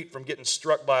keep your feet from getting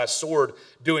struck by a sword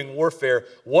doing warfare?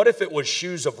 What if it was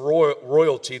shoes of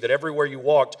royalty that everywhere you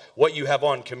walked, what you have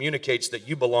on communicates that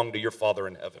you belong to your Father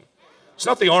in heaven? It's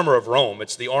not the armor of Rome,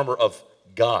 it's the armor of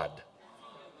God.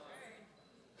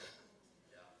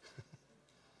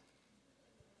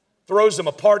 Throws them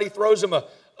a party, throws them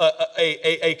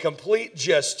a complete,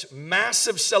 just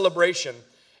massive celebration,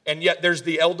 and yet there's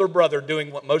the elder brother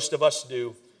doing what most of us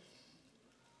do.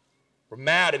 We're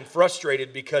mad and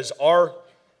frustrated because our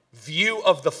view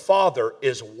of the Father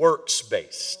is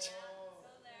works-based.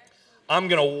 I'm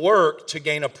going to work to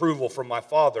gain approval from my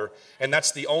Father, and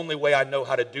that's the only way I know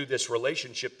how to do this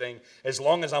relationship thing. As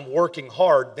long as I'm working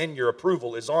hard, then your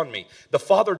approval is on me. The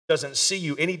Father doesn't see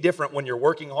you any different when you're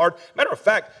working hard. Matter of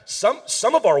fact,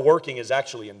 some of our working is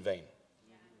actually in vain.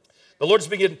 The Lord's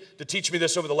begun to teach me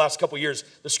this over the last couple years.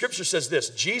 The Scripture says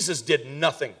this: Jesus did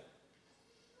nothing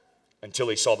until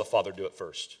he saw the Father do it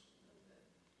first.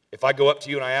 If I go up to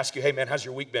you and I ask you, hey man, how's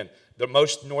your week been? The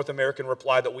most North American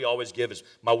reply that we always give is,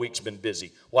 my week's been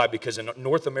busy. Why? Because in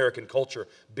North American culture,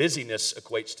 busyness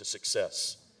equates to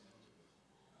success.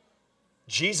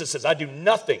 Jesus says, I do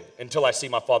nothing until I see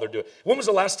my Father do it. When was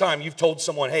the last time you've told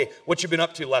someone, hey, what you been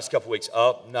up to the last couple weeks?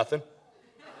 Oh, nothing.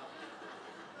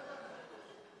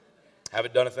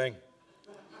 Haven't done a thing.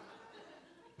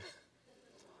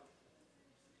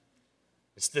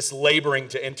 It's this laboring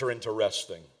to enter into rest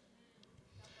thing.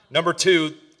 Number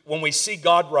two, when we see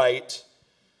God right,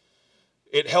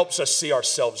 it helps us see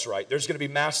ourselves right. There's going to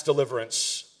be mass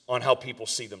deliverance on how people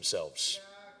see themselves.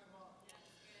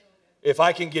 If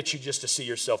I can get you just to see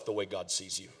yourself the way God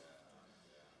sees you.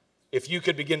 If you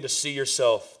could begin to see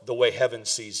yourself the way heaven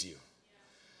sees you.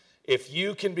 If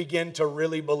you can begin to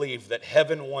really believe that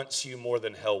heaven wants you more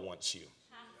than hell wants you.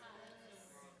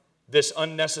 This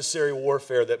unnecessary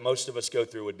warfare that most of us go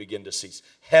through would begin to cease.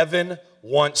 Heaven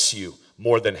wants you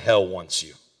more than hell wants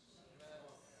you.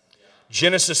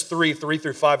 Genesis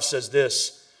 3:3-5 says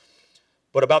this,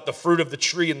 but about the fruit of the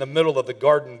tree in the middle of the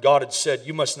garden, God had said,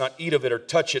 you must not eat of it or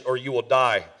touch it or you will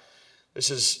die. This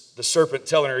is the serpent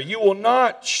telling her, you will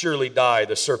not surely die,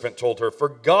 the serpent told her, for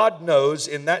God knows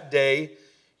in that day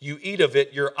you eat of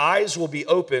it, your eyes will be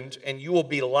opened and you will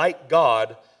be like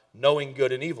God, knowing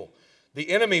good and evil. The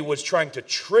enemy was trying to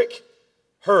trick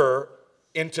her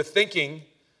into thinking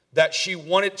that she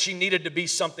needed to be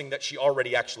something that she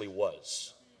already actually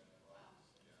was.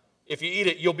 If you eat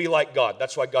it, you'll be like God.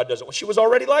 That's why God does it. Well, she was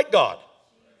already like God.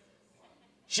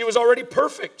 She was already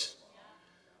perfect.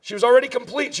 She was already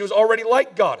complete. She was already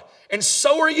like God. And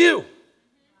so are you.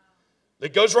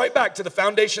 It goes right back to the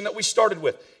foundation that we started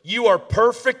with. You are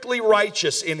perfectly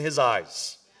righteous in His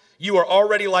eyes. You are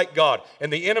already like God.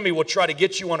 And the enemy will try to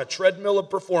get you on a treadmill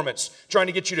of performance, trying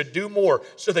to get you to do more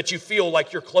so that you feel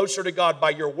like you're closer to God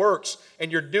by your works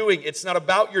and your doing. It's not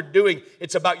about your doing,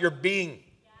 it's about your being.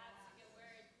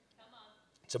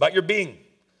 It's about your being.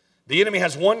 The enemy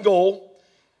has one goal,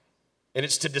 and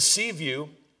it's to deceive you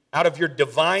out of your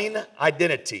divine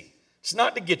identity. It's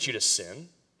not to get you to sin.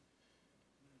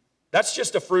 That's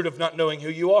just a fruit of not knowing who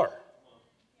you are.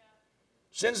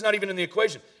 Sin's not even in the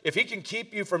equation. If he can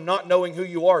keep you from not knowing who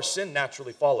you are, sin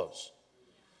naturally follows.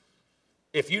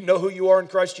 If you know who you are in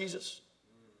Christ Jesus,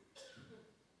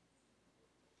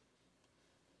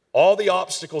 all the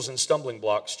obstacles and stumbling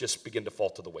blocks just begin to fall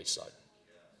to the wayside.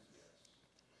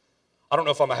 I don't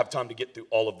know if I'm going to have time to get through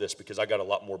all of this because I got a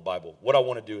lot more Bible. What I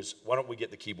want to do is, why don't we get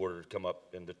the keyboarder to come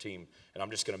up and the team, and I'm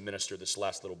just going to minister this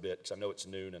last little bit because I know it's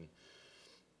noon. And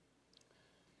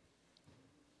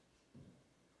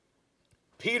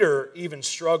Peter even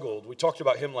struggled, we talked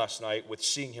about him last night, with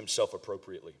seeing himself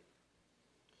appropriately.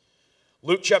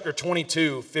 Luke chapter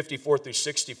 22, 54 through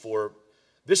 64,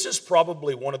 this is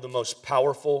probably one of the most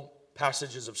powerful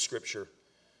passages of Scripture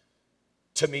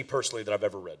to me personally that I've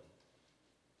ever read.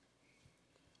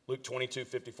 Luke 22,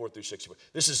 54 through 64.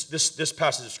 This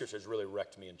passage of Scripture has really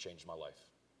wrecked me and changed my life.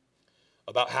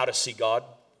 About how to see God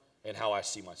and how I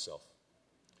see myself.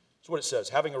 That's what it says.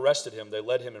 Having arrested him, they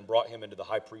led him and brought him into the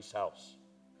high priest's house.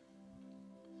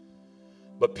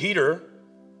 But Peter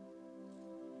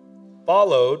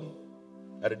followed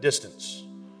at a distance.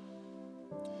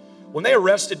 When they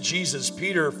arrested Jesus,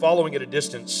 Peter, following at a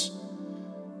distance,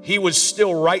 he was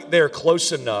still right there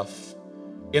close enough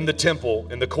in the temple,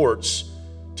 in the courts,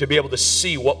 to be able to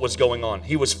see what was going on.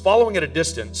 He was following at a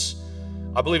distance.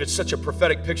 I believe it's such a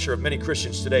prophetic picture of many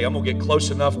Christians today. I'm going to get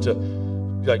close enough to,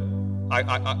 like,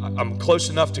 I'm close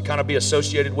enough to kind of be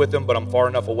associated with them, but I'm far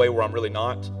enough away where I'm really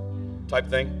not, type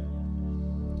thing.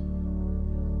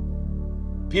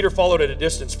 Peter followed at a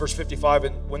distance, verse 55,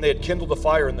 and when they had kindled a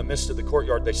fire in the midst of the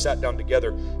courtyard, they sat down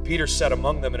together. Peter sat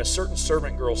among them, and a certain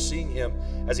servant girl, seeing him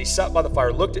as he sat by the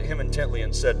fire, looked at him intently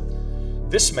and said,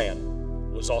 "This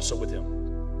man was also with him."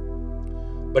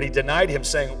 But he denied him,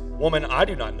 saying, "Woman, I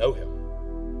do not know him."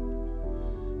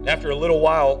 And after a little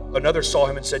while, another saw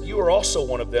him and said, "You are also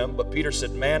one of them." But Peter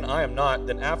said, "Man, I am not."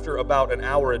 Then after about an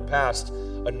hour had passed,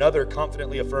 another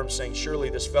confidently affirmed, saying, "Surely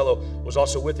this fellow was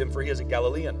also with him, for he is a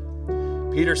Galilean."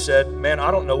 Peter said, "Man, I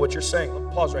don't know what you're saying." Let me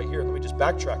pause right here and let me just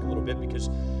backtrack a little bit, because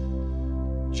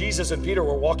Jesus and Peter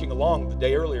were walking along the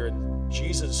day earlier, and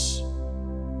Jesus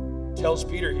tells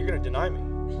Peter, "You're going to deny me."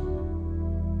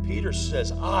 Peter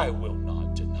says, "I will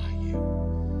not deny you.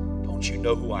 Don't you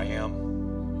know who I am?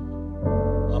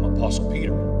 I'm Apostle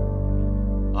Peter.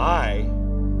 I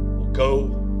will go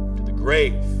to the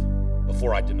grave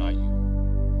before I deny you."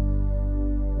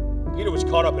 Peter was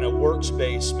caught up in a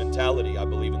works-based mentality, I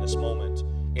believe, in this moment,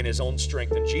 in his own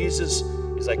strength. And Jesus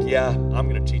is like, "Yeah, I'm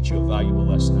going to teach you a valuable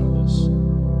lesson out of this.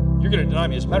 You're going to deny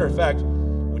me." As a matter of fact,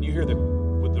 when you hear the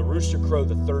rooster crow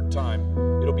the third time,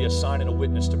 it'll be a sign and a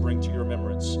witness to bring to your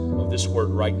remembrance of this word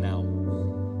right now.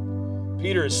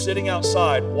 Peter is sitting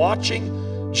outside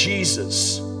watching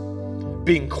Jesus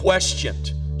being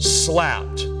questioned,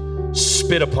 slapped,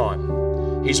 spit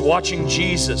upon. He's watching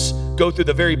Jesus go through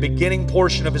the very beginning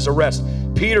portion of his arrest.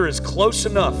 Peter is close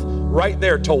enough right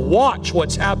there to watch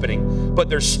what's happening, but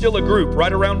there's still a group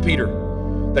right around Peter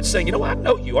that's saying, "You know, I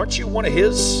know you. Aren't you one of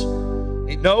his?"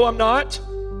 "No, I'm not.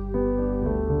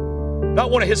 Not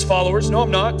one of his followers. No,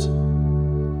 I'm not."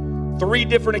 3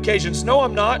 different occasions. "No,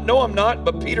 I'm not. No, I'm not."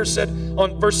 But Peter said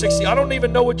on verse 60, "I don't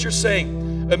even know what you're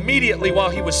saying." Immediately while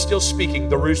he was still speaking,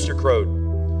 the rooster crowed.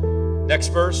 Next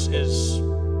verse is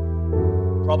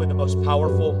probably the most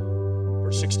powerful,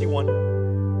 verse 61.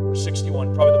 Verse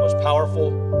 61, probably the most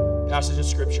powerful passage of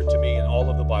Scripture to me in all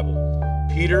of the Bible.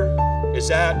 Peter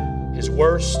is at his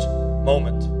worst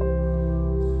moment.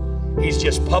 He's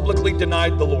just publicly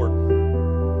denied the Lord.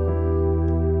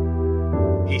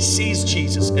 He sees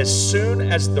Jesus. As soon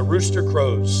as the rooster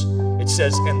crows, it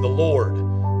says, "And the Lord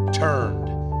turned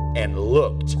and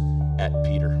looked at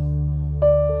Peter."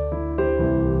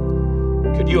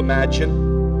 Could you imagine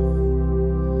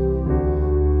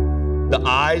the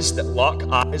eyes that lock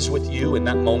eyes with you in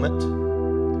that moment?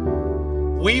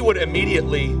 We would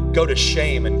immediately go to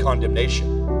shame and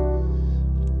condemnation.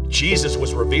 Jesus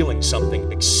was revealing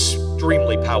something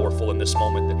extremely powerful in this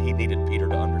moment that he needed Peter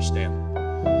to understand.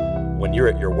 When you're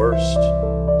at your worst,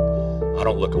 I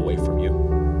don't look away from you.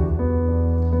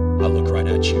 I look right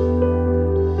at you.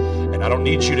 And I don't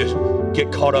need you to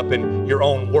get caught up in your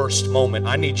own worst moment.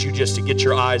 I need you just to get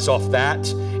your eyes off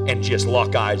that and just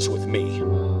lock eyes with me.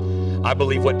 I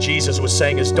believe what Jesus was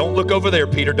saying is, don't look over there,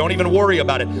 Peter. Don't even worry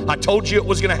about it. I told you it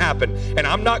was going to happen. And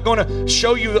I'm not going to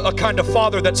show you a kind of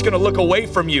father that's going to look away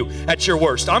from you at your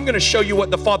worst. I'm going to show you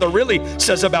what the Father really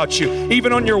says about you.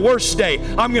 Even on your worst day,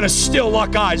 I'm going to still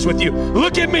lock eyes with you.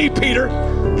 Look at me, Peter.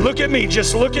 Look at me.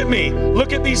 Just look at me.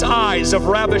 Look at these eyes of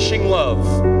ravishing love.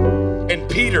 And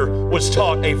Peter was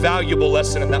taught a valuable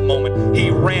lesson in that moment. He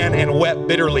ran and wept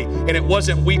bitterly. And it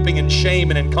wasn't weeping in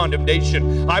shame and in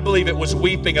condemnation. I believe it was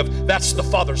weeping of, that's the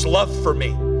Father's love for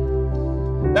me.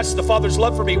 That's the Father's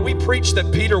love for me. We preach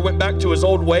that Peter went back to his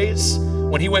old ways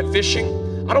when he went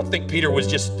fishing. I don't think Peter was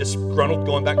just disgruntled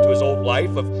going back to his old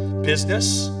life of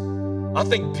business. I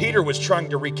think Peter was trying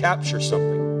to recapture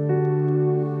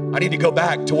something. I need to go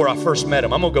back to where I first met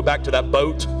him. I'm going to go back to that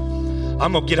boat.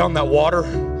 I'm going to get on that water.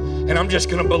 And I'm just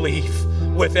going to believe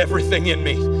with everything in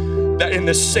me that in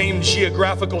the same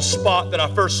geographical spot that I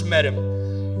first met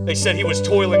him, they said he was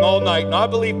toiling all night. And I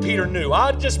believe Peter knew.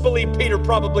 I just believe Peter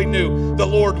probably knew the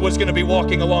Lord was going to be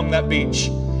walking along that beach.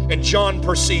 And John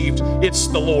perceived it's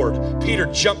the Lord. Peter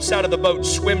jumps out of the boat,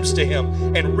 swims to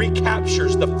him, and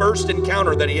recaptures the first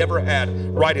encounter that he ever had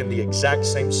right in the exact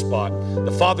same spot.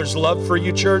 The Father's love for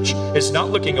you, church, is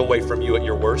not looking away from you at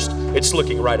your worst. It's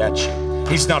looking right at you.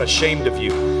 He's not ashamed of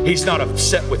you. He's not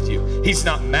upset with you. He's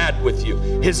not mad with you.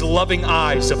 His loving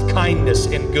eyes of kindness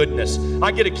and goodness.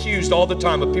 I get accused all the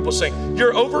time of people saying,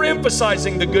 you're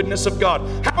overemphasizing the goodness of God.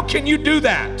 How can you do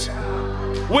that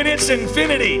when it's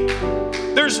infinity?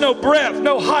 There's no breadth,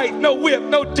 no height, no width,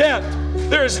 no depth.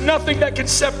 There is nothing that can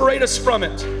separate us from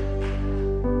it.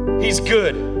 He's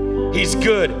good. He's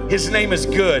good. His name is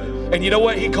good. And you know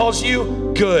what? He calls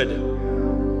you good.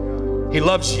 He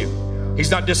loves you. He's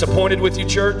not disappointed with you,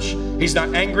 church. He's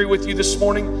not angry with you this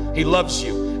morning. He loves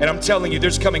you. And I'm telling you,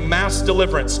 there's coming mass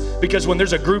deliverance, because when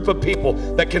there's a group of people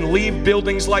that can leave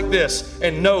buildings like this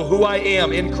and know who I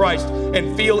am in Christ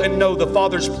and feel and know the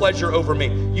Father's pleasure over me,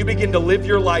 you begin to live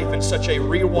your life in such a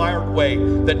rewired way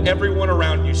that everyone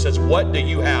around you says, what do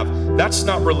you have? That's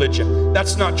not religion.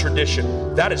 That's not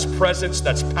tradition. That is presence,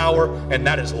 that's power, and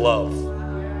that is love.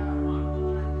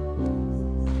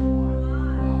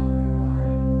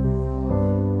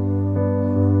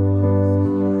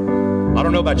 I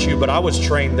don't know about you, but I was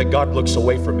trained that God looks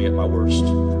away from me at my worst.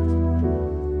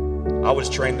 I was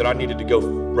trained that I needed to go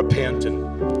repent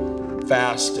and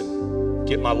fast and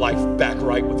get my life back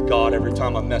right with God every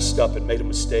time I messed up and made a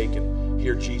mistake. And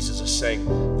here Jesus is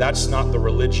saying, that's not the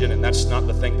religion and that's not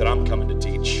the thing that I'm coming to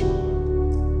teach.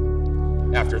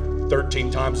 After 13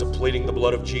 times of pleading the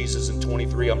blood of Jesus and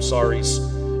 23 I'm sorry's,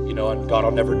 and God,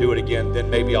 I'll never do it again, then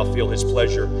maybe I'll feel his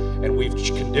pleasure. And we've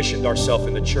conditioned ourselves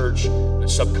in the church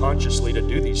subconsciously to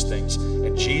do these things.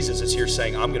 And Jesus is here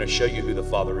saying, I'm going to show you who the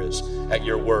Father is. At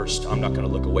your worst, I'm not going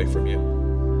to look away from you.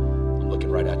 I'm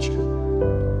looking right at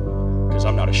you. Because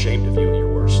I'm not ashamed of you at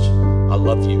your worst. I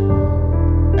love you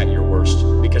at your worst.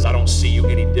 Because I don't see you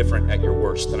any different at your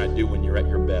worst than I do when you're at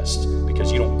your best.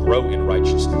 Because you don't grow in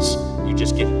righteousness. You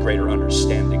just get greater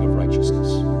understanding of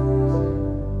righteousness.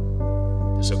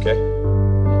 It's okay?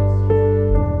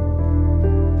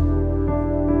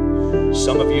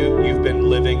 Some of you, you've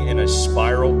been living in a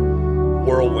spiral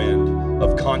whirlwind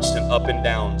of constant up and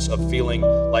downs, of feeling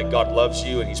like God loves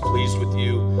you and he's pleased with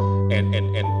you, and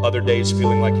other days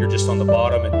feeling like you're just on the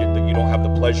bottom and you don't have the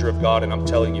pleasure of God. And I'm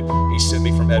telling you, he sent me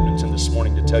from Edmonton this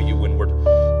morning to tell you,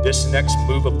 this next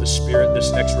move of the Spirit,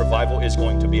 this next revival is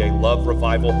going to be a love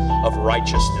revival of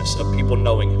righteousness, of people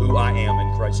knowing who I am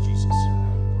in Christ Jesus.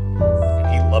 And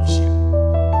he loves you.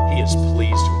 He is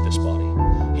pleased with this body.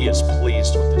 He is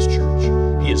pleased with this church.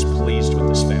 He is pleased with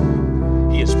this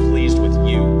family. He is pleased with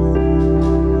you.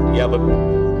 Yeah, but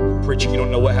preacher, you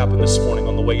don't know what happened this morning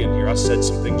on the way in here. I said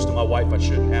some things to my wife I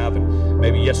shouldn't have, and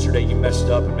maybe yesterday you messed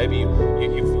up, and maybe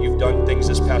you've done things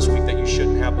this past week that you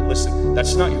shouldn't have. But listen,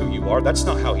 that's not who you are. That's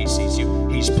not how he sees you.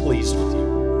 He's pleased with you.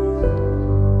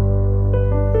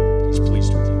 He's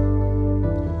pleased with you.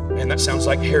 Man, that sounds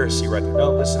like heresy right there.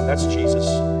 No, listen, that's Jesus.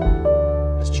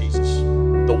 That's Jesus.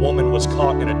 The woman was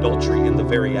caught in adultery in the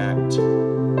very act.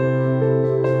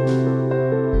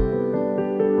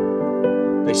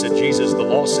 They said, Jesus, the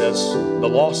law says.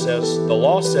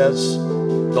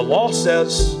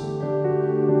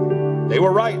 They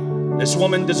were right. This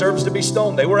woman deserves to be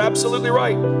stoned. They were absolutely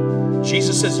right.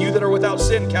 Jesus says, you that are without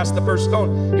sin, cast the first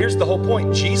stone. Here's the whole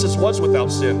point. Jesus was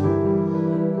without sin.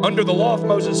 Under the law of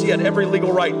Moses, he had every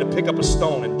legal right to pick up a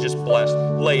stone and just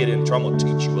lay it in. I'm going to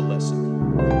teach you a lesson.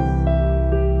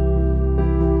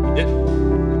 He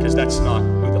didn't, because that's not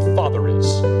who the Father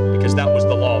is. Because that was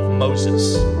the law of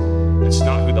Moses. It's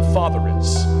not who the Father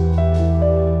is.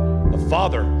 The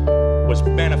Father was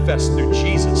manifest through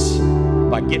Jesus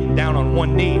by getting down on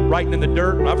one knee, writing in the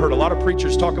dirt. And I've heard a lot of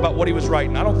preachers talk about what he was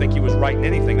writing. I don't think he was writing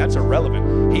anything. That's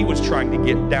irrelevant. He was trying to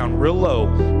get down real low,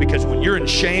 because when you're in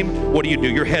shame, what do?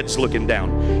 Your head's looking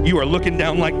down. You are looking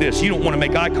down like this. You don't want to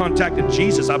make eye contact. And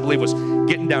Jesus, I believe, was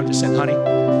getting down, just saying, honey,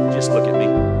 just look at me.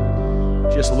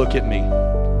 Just look at me.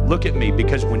 look at me,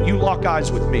 because when you lock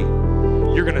eyes with me,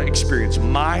 you're going to experience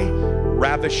my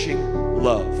ravishing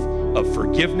love of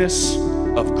forgiveness,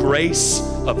 of grace,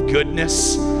 of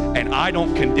goodness, and I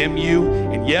don't condemn you.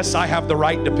 And yes, I have the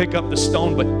right to pick up the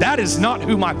stone, but that is not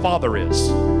who my Father is.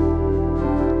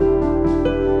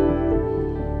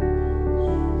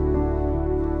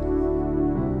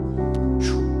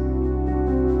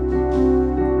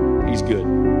 He's good.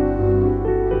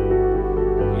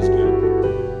 He's good.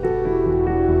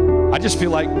 I just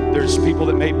feel like there's people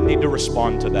that may need to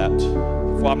respond to that.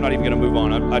 Well, I'm not even going to move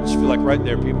on. I just feel like right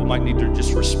there, people might need to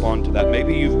just respond to that.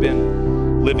 Maybe you've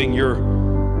been living your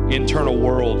internal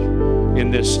world in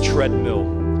this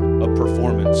treadmill of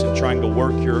performance and trying to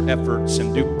work your efforts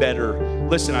and do better.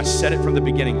 Listen, I said it from the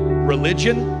beginning.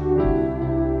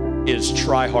 Religion is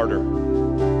try harder.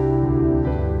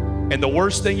 And the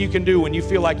worst thing you can do when you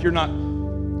feel like you're not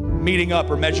meeting up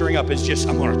or measuring up is just,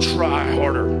 I'm going to try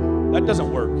harder. That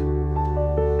doesn't work.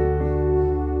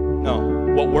 No,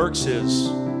 what works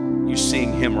is you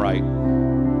seeing Him right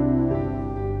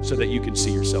so that you can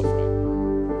see yourself right.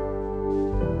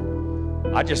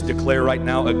 I just declare right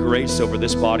now a grace over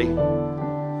this body,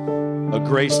 a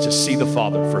grace to see the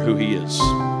Father for who He is.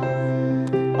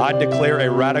 I declare a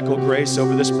radical grace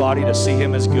over this body to see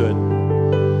Him as good.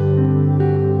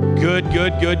 Good,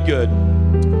 good, good, good.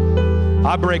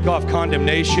 I break off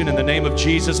condemnation in the name of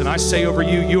Jesus, and I say over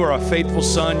you, you are a faithful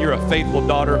son, you're a faithful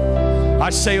daughter. I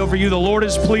say over you, the Lord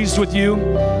is pleased with you.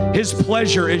 His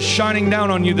pleasure is shining down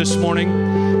on you this morning.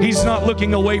 He's not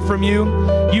looking away from you.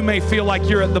 You may feel like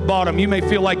you're at the bottom. You may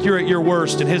feel like you're at your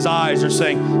worst, and His eyes are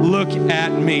saying, look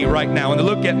at me right now. And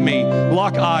look at me.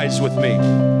 Lock eyes with me.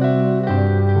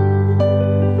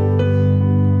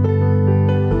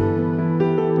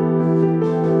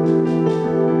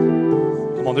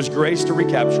 Come on, there's grace to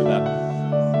recapture that.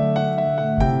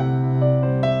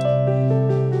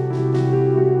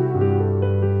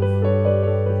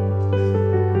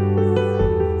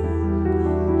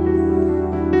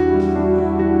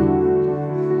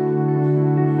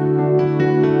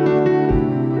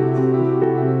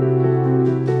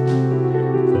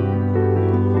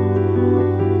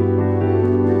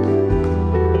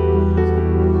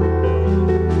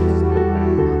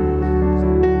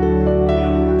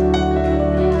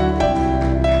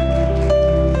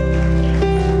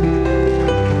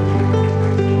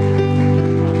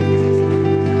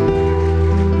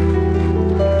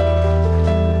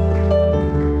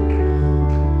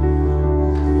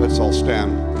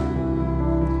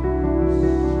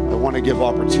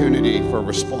 Opportunity for a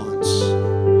response.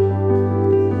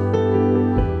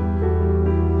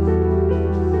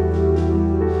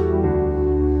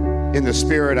 In the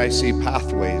Spirit, I see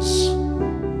pathways.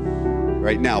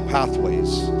 Right now,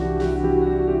 pathways.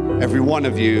 Every one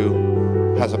of you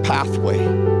has a pathway.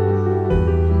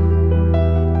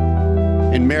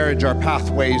 In marriage, our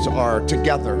pathways are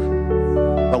together,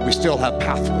 but we still have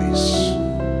pathways.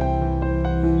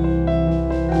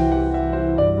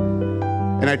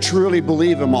 And I truly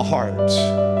believe in my heart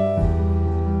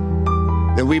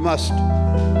that we must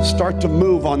start to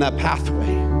move on that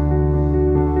pathway.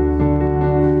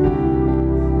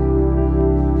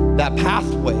 That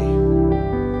pathway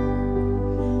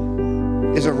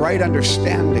is a right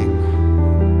understanding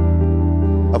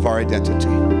of our identity.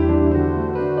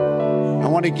 I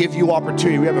want to give you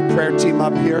opportunity. We have a prayer team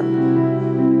up here,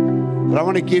 but I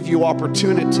want to give you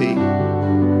opportunity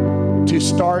to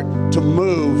start to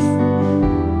move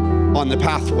on the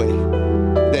pathway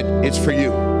that is for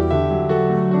you.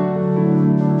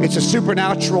 It's a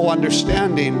supernatural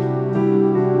understanding,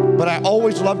 but I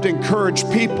always love to encourage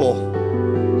people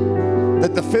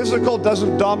that the physical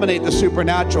doesn't dominate the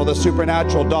supernatural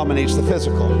dominates the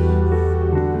physical.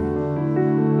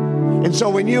 And so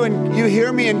when you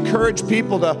hear me encourage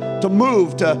people to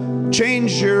move, to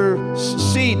change your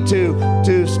seat,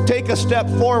 to take a step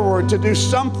forward, to do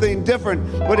something different,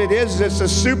 what it is, it's a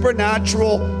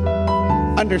supernatural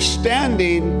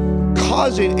understanding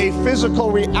causing a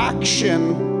physical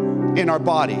reaction in our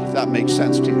body, if that makes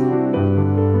sense to you.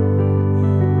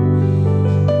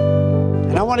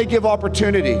 And I want to give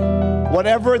opportunity,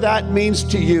 whatever that means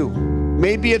to you.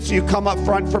 Maybe it's you come up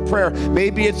front for prayer.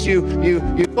 Maybe it's you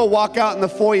go walk out in the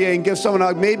foyer and give someone a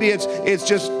hug. Maybe it's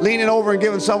just leaning over and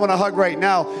giving someone a hug right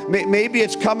now. Maybe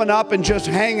it's coming up and just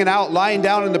hanging out, lying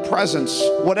down in the presence.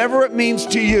 Whatever it means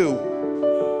to you,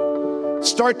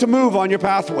 start to move on your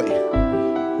pathway.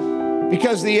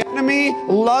 Because the enemy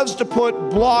loves to put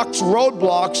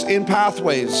roadblocks in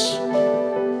pathways.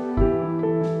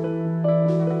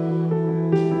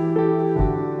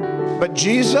 But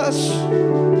Jesus,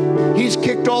 He's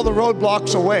kicked all the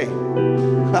roadblocks away.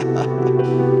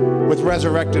 with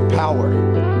resurrected power.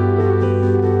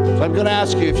 So I'm going to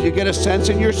ask you, if you get a sense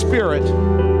in your spirit,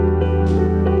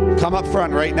 come up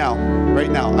front right now.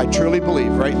 Right now. I truly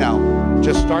believe right now.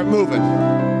 Just start moving.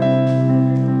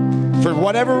 For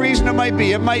whatever reason it might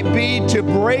be to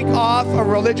break off a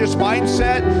religious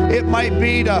mindset. It might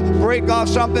be to break off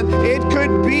something. It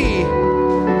could be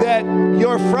that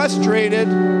you're frustrated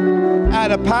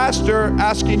at a pastor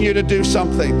asking you to do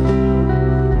something.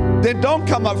 Then don't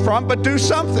come up front, but do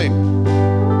something.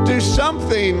 Do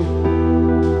something.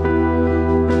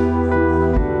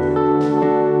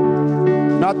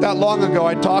 Not that long ago,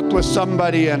 I talked with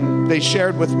somebody and they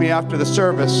shared with me after the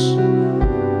service.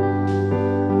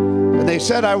 And they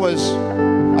said I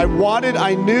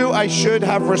knew I should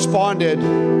have responded,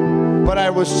 but I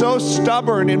was so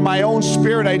stubborn in my own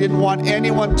spirit, I didn't want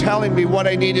anyone telling me what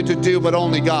I needed to do, but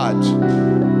only God.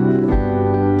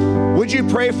 Would you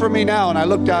pray for me now? And I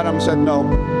looked at him and said, no.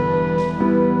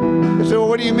 They said, well,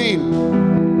 what do you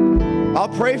mean? I'll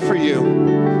pray for you.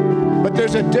 But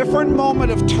there's a different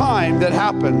moment of time that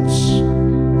happens.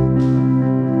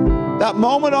 That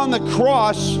moment on the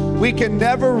cross, we can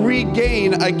never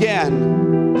regain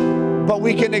again, but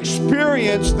we can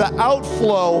experience the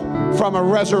outflow from a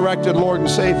resurrected Lord and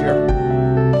Savior.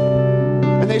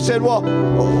 And they said, well,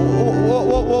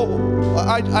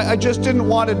 I just didn't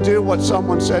want to do what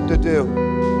someone said to do.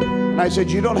 And I said,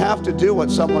 you don't have to do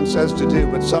what someone says to do,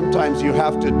 but sometimes you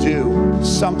have to do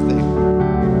something.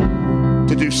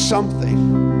 To do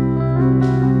something.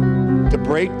 To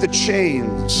break the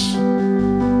chains.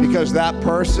 Because that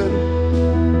person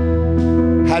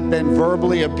had been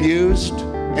verbally abused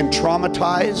and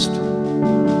traumatized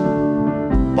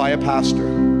by a pastor,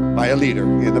 by a leader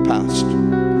in the past.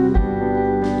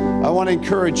 I want to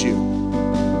encourage you.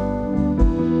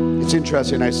 It's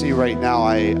interesting, I see right now,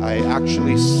 I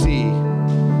actually see,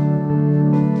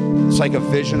 it's like a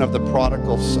vision of the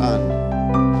prodigal son,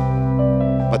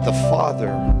 but the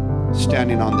father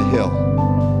standing on the hill,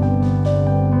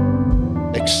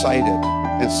 excited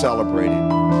and celebrating.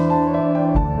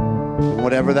 And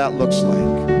whatever that looks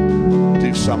like,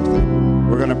 do something.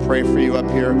 We're going to pray for you up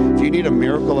here. If you need a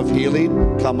miracle of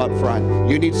healing, come up front.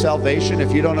 You need salvation.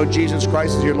 If you don't know Jesus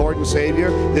Christ as your Lord and Savior,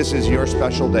 this is your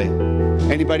special day.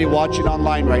 Anybody watching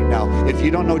online right now, if you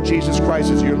don't know Jesus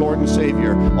Christ as your Lord and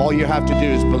Savior, all you have to do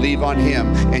is believe on Him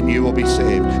and you will be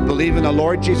saved. Believe in the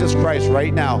Lord Jesus Christ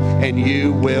right now and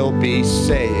you will be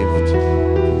saved.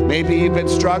 Maybe you've been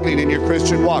struggling in your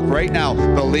Christian walk. Right now,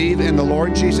 believe in the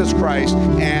Lord Jesus Christ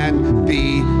and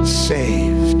be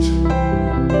saved.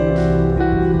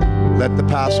 Let the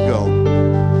past go.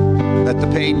 Let the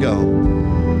pain go.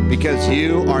 Because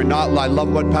you are not, I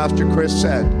love what Pastor Chris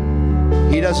said.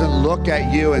 He doesn't look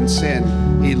at you and sin.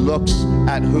 He looks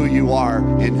at who you are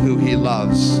and who He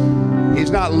loves. He's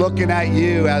not looking at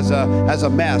you as a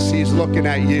mess. He's looking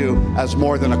at you as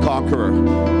more than a conqueror.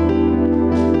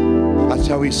 That's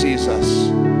how He sees us.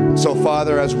 So,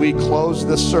 Father, as we close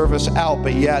this service out,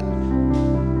 but yet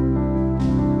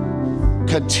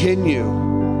continue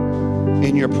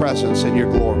in your presence and your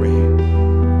glory,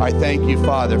 I thank you,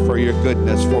 Father, for your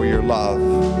goodness, for your love.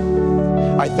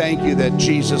 I thank you that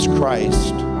Jesus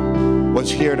Christ was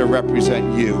here to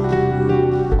represent you.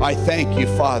 I thank you,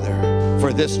 Father,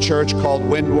 for this church called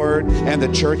Windward and the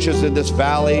churches in this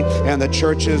valley and the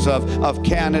churches of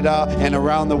Canada and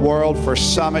around the world, for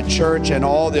Summit Church and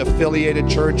all the affiliated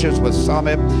churches with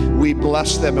Summit. We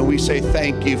bless them and we say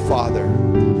thank you, Father.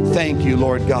 Thank you,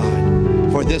 Lord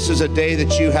God, for this is a day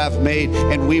that you have made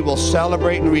and we will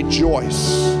celebrate and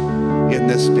rejoice in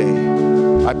this day.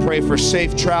 I pray for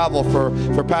safe travel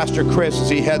for Pastor Chris as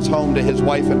he heads home to his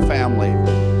wife and family.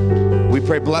 We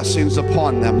pray blessings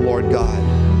upon them, Lord God,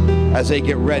 as they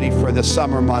get ready for the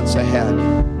summer months ahead.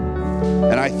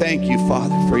 And I thank you,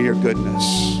 Father, for your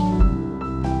goodness,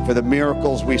 for the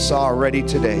miracles we saw already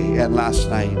today and last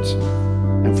night,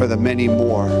 and for the many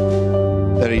more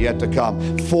that are yet to come,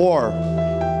 for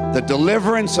the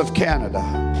deliverance of Canada,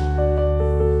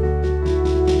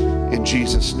 in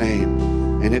Jesus' name.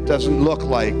 And it doesn't look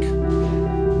like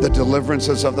the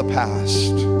deliverances of the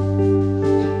past.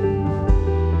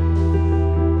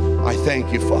 I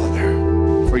thank you,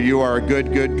 Father, for you are a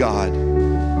good, good God.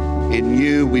 In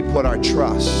you we put our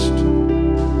trust.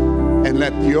 And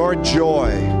let your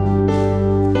joy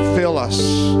fill us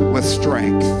with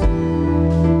strength.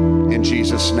 In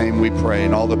Jesus' name we pray.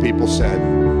 And all the people said,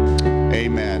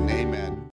 amen.